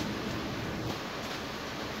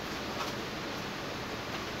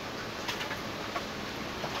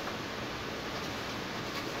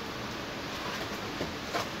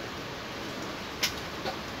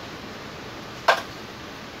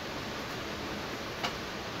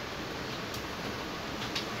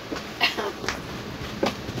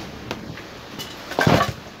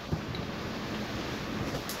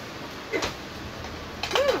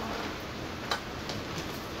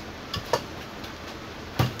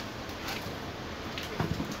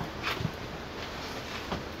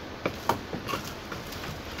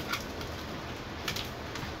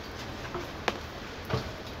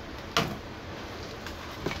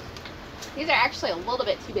 are actually a little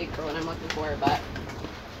bit too big for what I'm looking for, but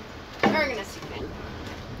we're gonna stick it in.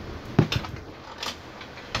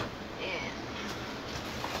 And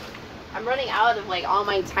I'm running out of like all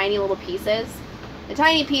my tiny little pieces. The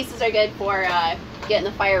tiny pieces are good for getting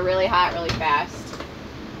the fire really hot really fast.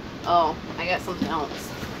 Oh, I got something else.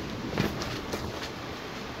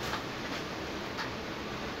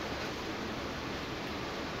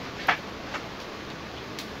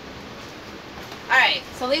 Alright,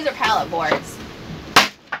 so these are pallet boards.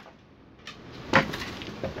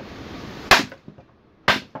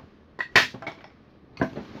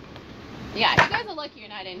 Yeah, you guys are lucky you're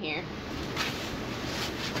not in here.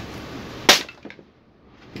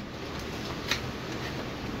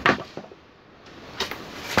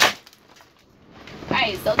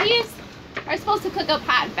 Alright, so these are supposed to cook up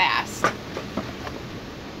hot and fast.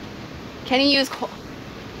 Can you use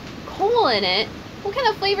coal in it? What kind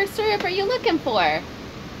of flavored syrup are you looking for?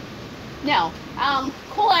 No,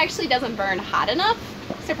 coal actually doesn't burn hot enough,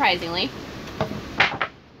 surprisingly.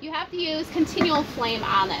 You have to use continual flame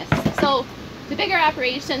on this. So the bigger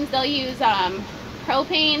operations, they'll use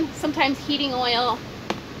propane, sometimes heating oil,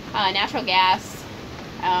 natural gas.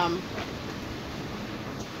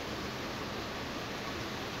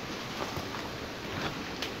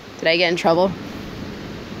 Did I get in trouble?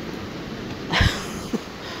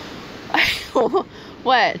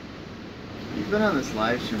 What? You've been on this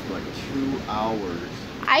live stream for like 2 hours.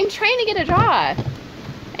 I'm trying to get a draw.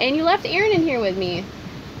 And you left Aaron in here with me.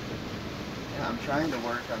 Yeah, I'm trying to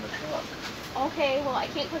work on the truck. Okay, well I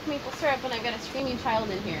can't cook maple syrup when I've got a screaming child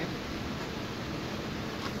in here.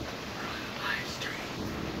 Live stream.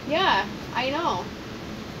 Yeah, I know.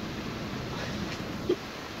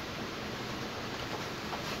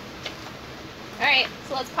 Alright,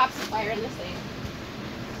 so let's pop some fire in this thing.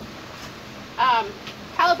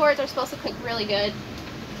 Pallet boards are supposed to cook really good.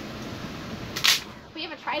 We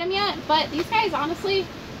haven't tried them yet, but these guys, honestly,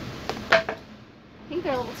 I think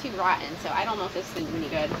they're a little too rotten, so I don't know if this is going to be any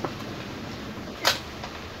good.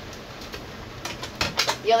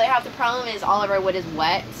 The other half the problem is all of our wood is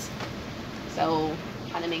wet, so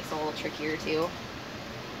kind of makes it a little trickier too.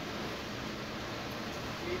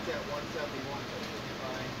 Heat's at 171, so it should be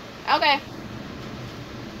fine. Okay.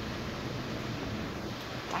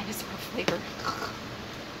 Dinosaur flavor.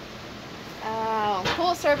 Oh,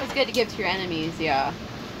 cool syrup is good to give to your enemies, yeah.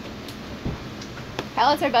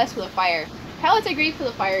 Pellets are best for the fire. Pellets are great for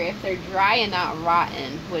the fire if they're dry and not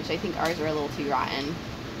rotten, which I think ours are a little too rotten.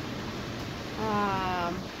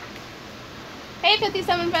 Hey,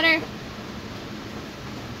 57 Fenner. I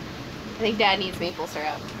think Dad needs maple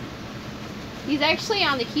syrup. He's actually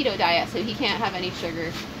on the keto diet, so he can't have any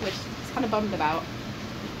sugar, which he's kind of bummed about.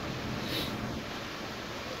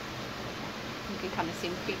 You can kind of see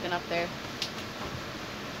him creeping up there.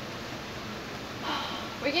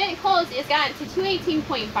 We're getting close. It's gotten to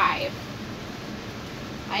 218.5.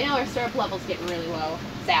 I know our syrup level's getting really low.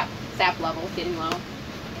 Sap level's getting low.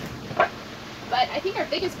 But I think our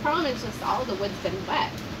biggest problem is just all the wood's been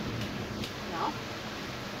wet. You know?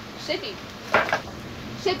 Should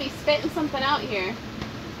be spitting something out here.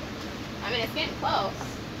 I mean, it's getting close.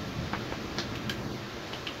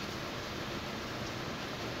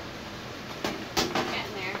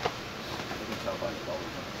 Getting there. I can tell by the color.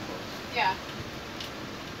 Yeah.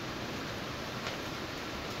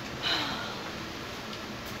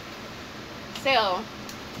 So,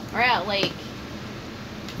 we're at like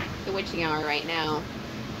the witching hour right now,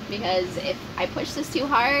 because if I push this too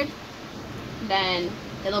hard, then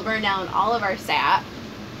it'll burn down all of our sap,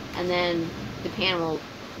 and then the pan will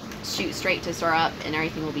shoot straight to syrup and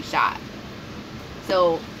everything will be shot.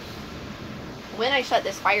 So when I shut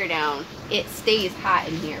this fire down, it stays hot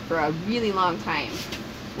in here for a really long time,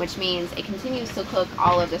 which means it continues to cook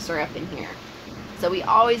all of the syrup in here. So we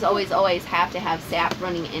always have to have sap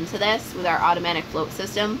running into this with our automatic float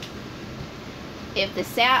system. If the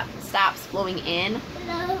sap stops flowing in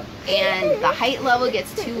and the height level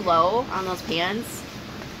gets too low on those pans,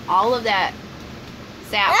 all of that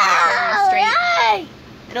sap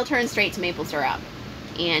it'll turn straight to maple syrup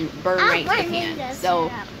and burn right to the pan.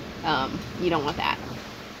 So you don't want that.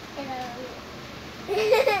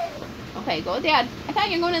 Okay, go with Dad. I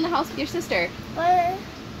thought you were going in the house with your sister. But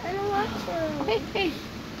I don't want to. Okay, hey.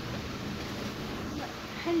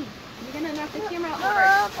 Honey, you're gonna knock the camera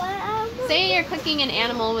out over. Say you're cooking an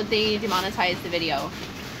animal, would they demonetize the video?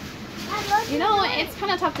 You know, it's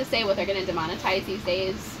kind of tough to say what they're gonna demonetize these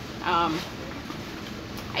days.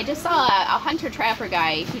 I just saw a hunter-trapper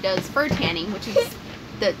guy who does fur tanning, which is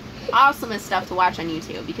the awesomest stuff to watch on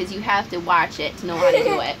YouTube, because you have to watch it to know how to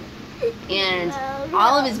do it. And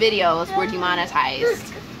all of his videos were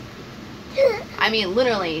demonetized I mean,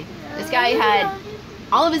 literally, this guy had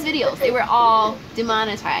all of his videos. They were all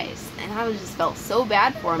demonetized. And I just felt so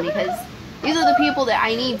bad for him because these are the people that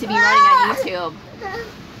I need to be running on YouTube.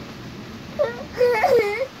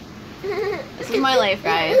 This is my life,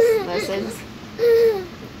 guys. This is... It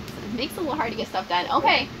makes it a little hard to get stuff done.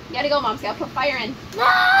 Okay, you gotta go, Mom's gotta put fire in.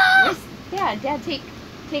 Where's Dad? Dad, take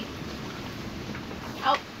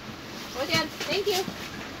out. Go, Dad. Thank you.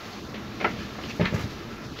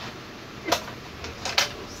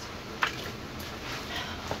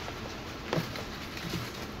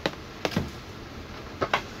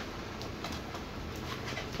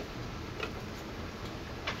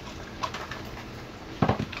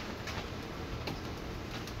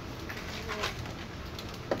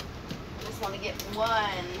 Want to get one.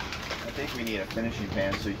 I think we need a finishing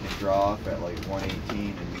pan so you can draw off at like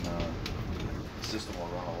 118 and the system will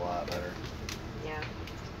run a lot better. Yeah.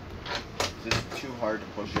 It's just too hard to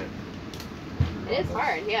push it. It is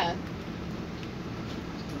hard, yeah.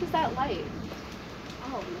 What is that light?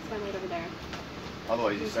 Oh, that's my light over there.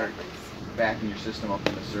 Otherwise you start backing your system up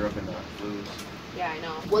in the syrup and the flues. Yeah, I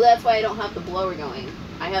know. Well, that's why I don't have the blower going.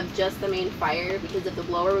 I have just the main fire because if the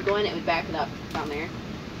blower were going, it would back it up down there.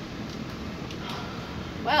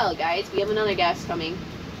 Well, guys, we have another guest coming.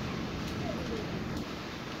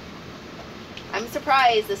 I'm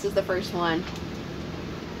surprised this is the first one.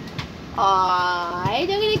 Aww, look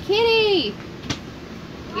at a kitty!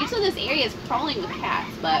 Usually this area is crawling with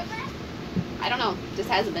cats, but I don't know. Just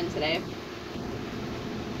hasn't been today.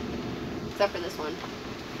 Except for this one.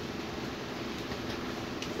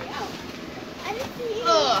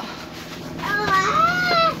 Ugh.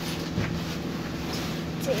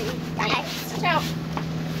 Watch out.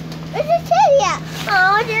 Where's the teddy at?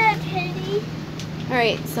 Oh, there's a teddy.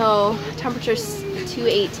 Alright, so temperature's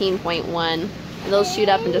 218.1. And they'll shoot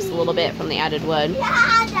up in just a little bit from the added wood.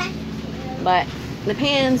 But the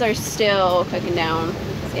pans are still cooking down.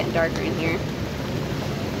 It's getting darker in here.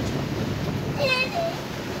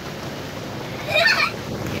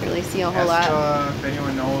 Can't really see a whole lot. If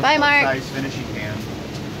anyone knows Bye, what Mark. size finishing pan.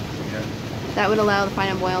 Yeah. That would allow the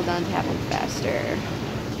final boil done to happen faster.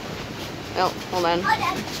 Oh, hold on.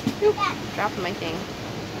 Oop, dropping my thing.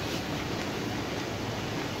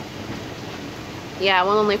 Yeah,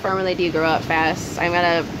 one only farmer, they do grow up fast. I've got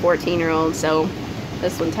a 14-year-old, so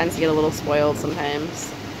this one tends to get a little spoiled sometimes.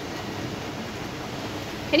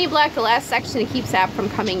 Can you black the last section to keep sap from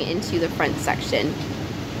coming into the front section?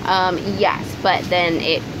 Yes, but then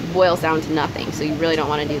it boils down to nothing, so you really don't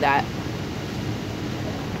want to do that.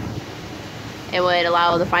 It would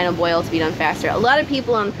allow the final boil to be done faster. A lot of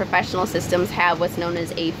people on professional systems have what's known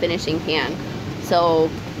as a finishing pan. So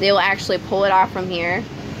they will actually pull it off from here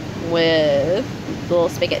with the little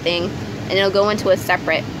spigot thing, and it'll go into a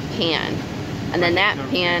separate pan. And then that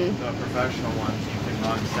pan... The professional ones, you can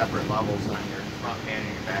run separate levels on your front pan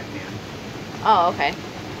and your back pan. Oh, okay.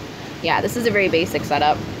 Yeah, this is a very basic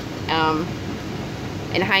setup.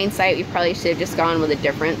 In hindsight, we probably should have just gone with a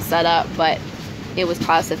different setup, but it was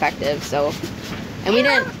cost effective, so... And we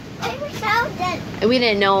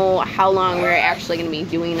didn't know how long we were actually going to be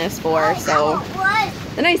doing this for, so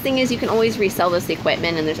the nice thing is you can always resell this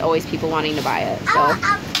equipment and there's always people wanting to buy it. So,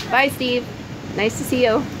 bye Steve. Nice to see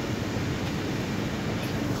you.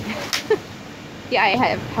 Yeah, I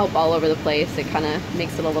have help all over the place. It kind of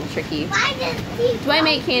makes it a little tricky. Do I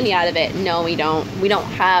make candy out of it? No, we don't. We don't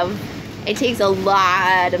have... It takes a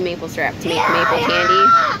lot of maple syrup to make maple candy.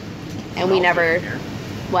 And we never...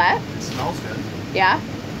 What? It smells good. Yeah?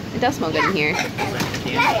 It does smell good in here.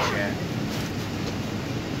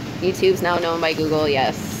 YouTube's now known by Google.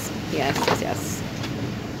 Yes. Yes, yes, yes.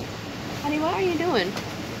 Honey, what are you doing?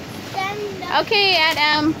 Okay,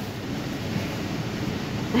 Adam.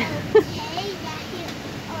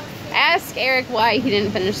 Ask Eric why he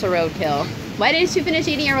didn't finish the roadkill. Why didn't you finish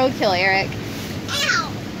eating your roadkill, Eric?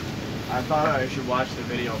 Ow. I thought I should watch the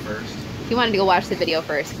video first. He wanted to go watch the video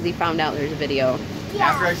first because he found out there's a video. Yeah.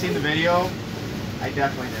 After I seen the video, I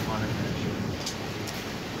definitely didn't want to finish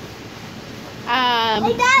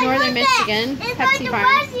it. Northern Michigan, Pepsi Farm.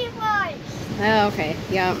 Oh, okay.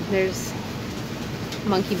 Yeah, there's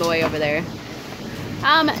Monkey Boy over there.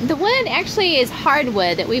 The wood actually is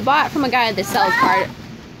hardwood that we bought from a guy that sells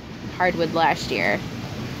hardwood last year.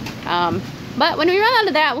 But when we run out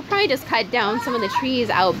of that, we'll probably just cut down some of the trees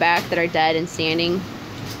out back that are dead and standing.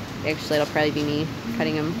 Actually, it'll probably be me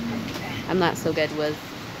cutting them. I'm not so good with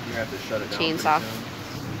You have to shut it down chainsaw. pretty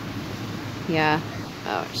soon. Yeah.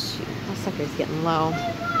 Oh shoot, that sucker's getting low.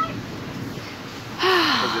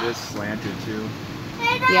 Because it is slanted too.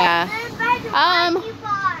 Yeah.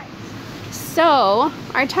 So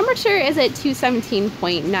our temperature is at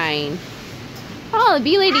 217.9. Oh, the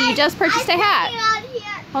bee lady, you just purchased a hat.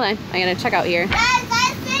 Hold on, I gotta check out here.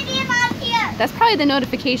 That's probably the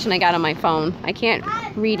notification I got on my phone. I can't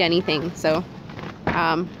read anything, so.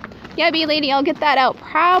 Yeah, bee lady, I'll get that out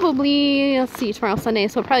probably, let's see, tomorrow's Sunday,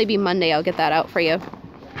 so it'll probably be Monday I'll get that out for you.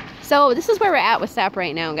 So this is where we're at with sap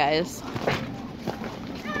right now, guys.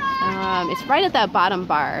 It's right at that bottom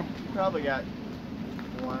bar. Probably got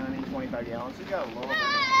 20, 25 gallons. We got a little bit.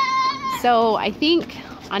 So I think,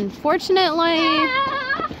 unfortunately,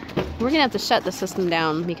 we're gonna have to shut the system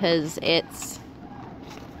down because it's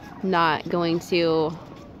not going to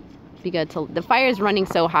be good to, the fire's running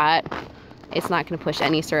so hot, it's not gonna push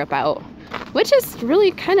any syrup out, which is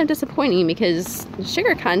really kind of disappointing because the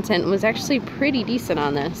sugar content was actually pretty decent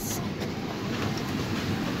on this.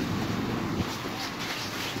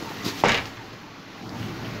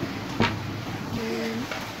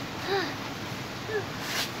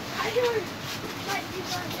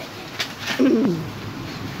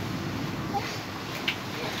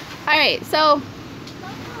 Alright, so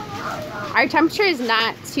our temperature is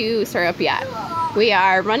not too syrup yet. We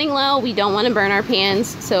are running low. We don't want to burn our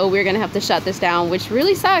pans, so we're going to have to shut this down, which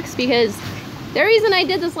really sucks because the reason I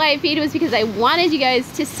did this live feed was because I wanted you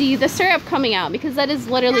guys to see the syrup coming out because that is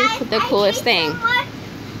literally the coolest thing.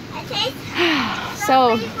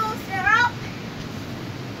 So,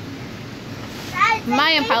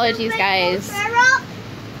 my apologies, guys.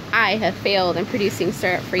 I have failed in producing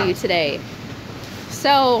syrup for you today.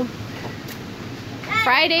 So,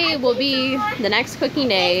 Friday will be the next cooking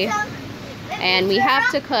day, and we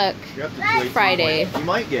have to cook Friday. You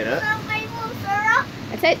might get it.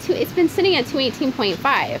 It's at it's been sitting at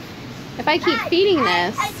 218.5. If I keep feeding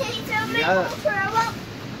this, You got a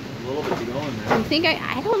little bit to go in there. I think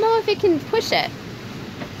I don't know if it can push it.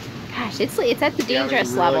 Gosh, it's at the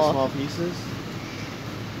dangerous level. Small pieces.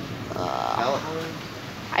 Pallet board?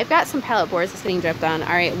 I've got some pallet boards that's getting dripped on. All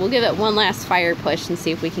right, we'll give it one last fire push and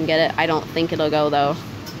see if we can get it. I don't think it'll go though.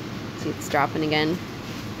 See, it's dropping again.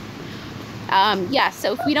 Yeah,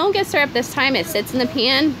 so if we don't get syrup this time, it sits in the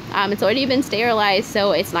pan. It's already been sterilized,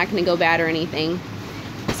 so it's not going to go bad or anything.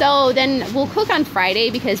 So then we'll cook on Friday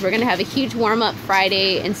because we're going to have a huge warm-up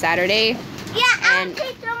Friday and Saturday. Yeah, I'll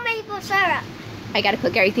take some maple syrup. I got to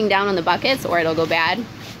cook everything down on the buckets or it'll go bad.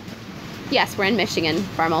 Yes, we're in Michigan,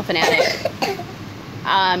 Farmall Fanatic.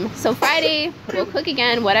 So Friday, we'll cook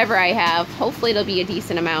again, whatever I have. Hopefully it'll be a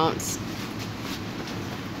decent amount.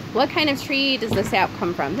 What kind of tree does the sap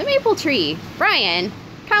come from? The maple tree. Brian,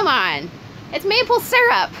 come on. It's maple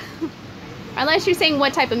syrup. Unless you're saying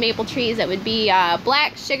what type of maple trees, it would be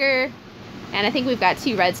black, sugar, and I think we've got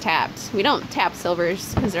 2 reds tapped. We don't tap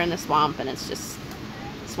silvers because they're in the swamp and it's just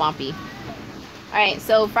swampy. All right,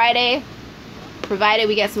 so Friday, provided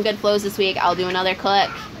we get some good flows this week, I'll do another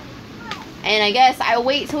cook. And I guess I'll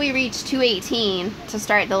wait till we reach 218 to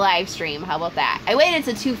start the live stream. How about that? I waited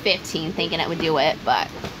to 215 thinking it would do it, but,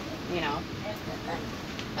 you know.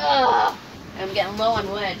 Ugh, I'm getting low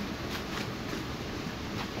on wood.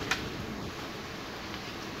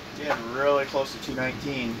 Yeah, really close to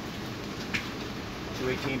 219.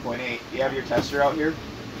 218.8. You have your tester out here?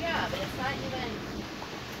 Yeah, but it's not even...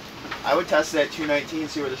 I would test it at 219,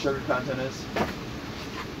 see where the sugar content is.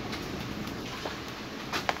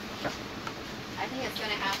 I think it's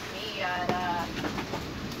going to have to be at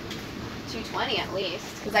 220 at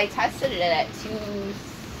least, because I tested it at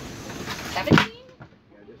 217. Yeah,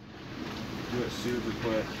 just do it super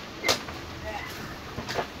quick.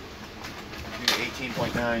 Do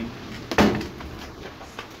 18.9.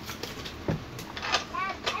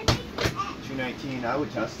 219. I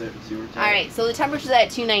would test it and see where it's at. All right, so the temperature's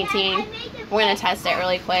at 219. We're going to test it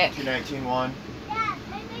really quick. 219.1.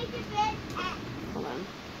 Hold on.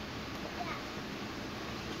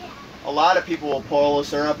 A lot of people will boil the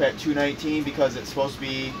syrup at 219 because it's supposed to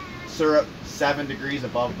be syrup 7 degrees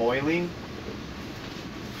above boiling.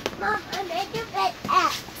 Mom, I made a bed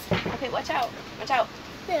at. Okay, watch out. Watch out.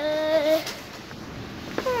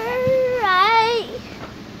 Right.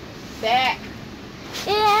 Back.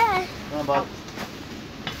 Yeah. Come on, Bob.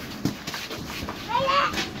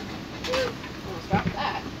 Almost dropped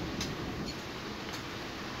that.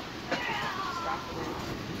 Just dropped it in.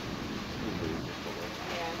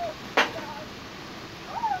 Yeah.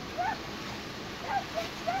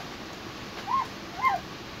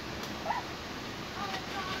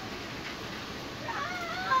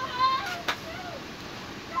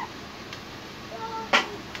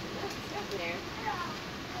 There.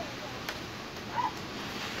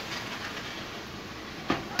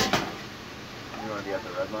 You want to be at the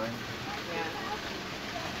red line? Yeah.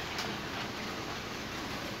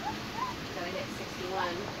 Gotta hit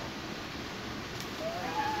 61.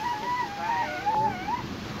 55.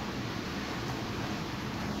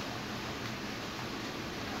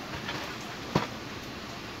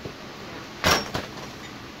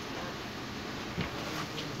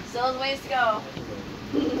 Still has ways to go.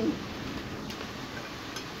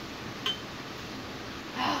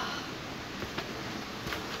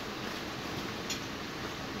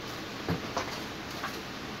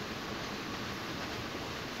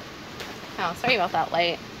 Oh, sorry about that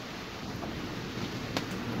light.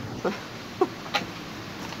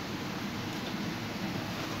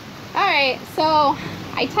 Alright, so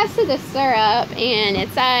I tested the syrup and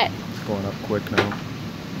it's going up quick now.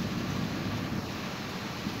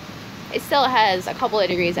 it still has a couple of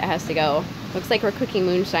degrees it has to go. Looks like we're cooking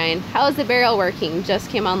moonshine. How is the barrel working? Just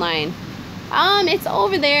came online. It's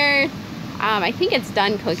over there. I think it's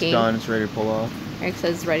done cooking. It's done, it's ready to pull off. Eric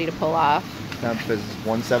says ready to pull off. Temp is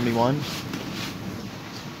 171.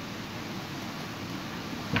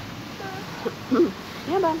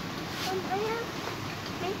 Yeah, bud.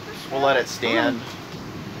 We'll let it stand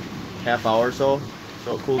half hour or so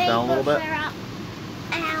it cools down a little bit.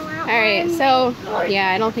 Alright, so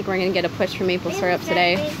yeah, I don't think we're gonna get a push for maple syrup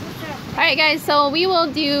today. Alright guys, so we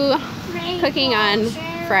will do cooking on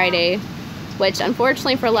Friday, which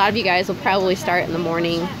unfortunately for a lot of you guys will probably start in the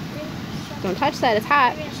morning. Don't touch that, it's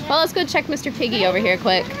hot. Well, let's go check Mr. Piggy over here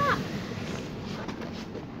quick.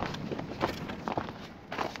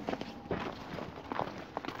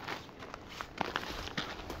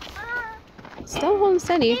 Still holding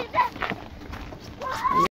steady.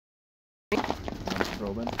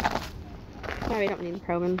 Probing. Yeah, we don't need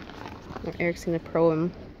probing. Eric's gonna probe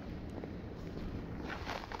him.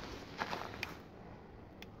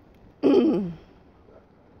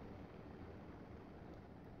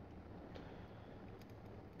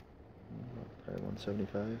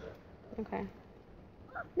 175. Okay.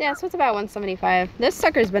 Yeah, so it's about 175. This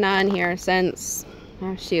sucker's been on here since,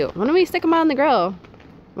 oh shoot, when did we stick them on the grill?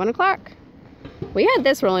 1 o'clock? We had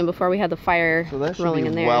this rolling before we had the fire So that should rolling be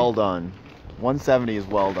in there. well done. 170 is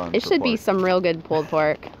well done. It should be some real good pulled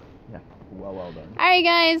pork. Yeah, well done. Alright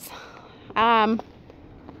guys,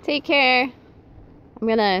 take care. I'm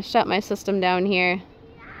gonna shut my system down here.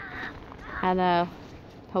 And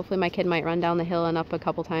hopefully my kid might run down the hill and up a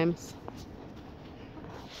couple times.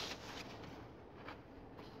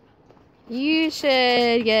 You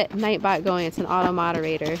should get Nightbot going. It's an auto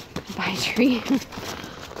moderator by tree.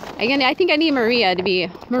 Again, I think I need Maria to be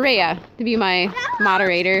my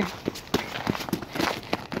moderator.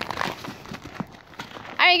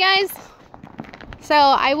 Alright guys, so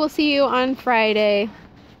I will see you on Friday.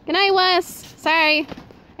 Good night, Wes. Sorry.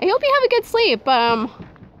 I hope you have a good sleep.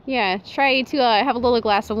 Yeah, try to have a little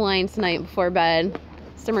glass of wine tonight before bed.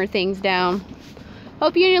 Simmer things down.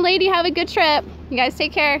 Hope you and your lady have a good trip. You guys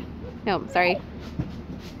take care. No, sorry.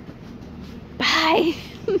 Bye.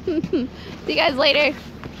 See you guys later.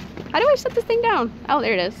 How do I shut this thing down? Oh,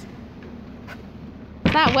 there it is.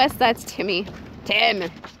 It's not Wes, that's Timmy. Tim.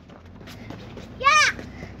 Yeah.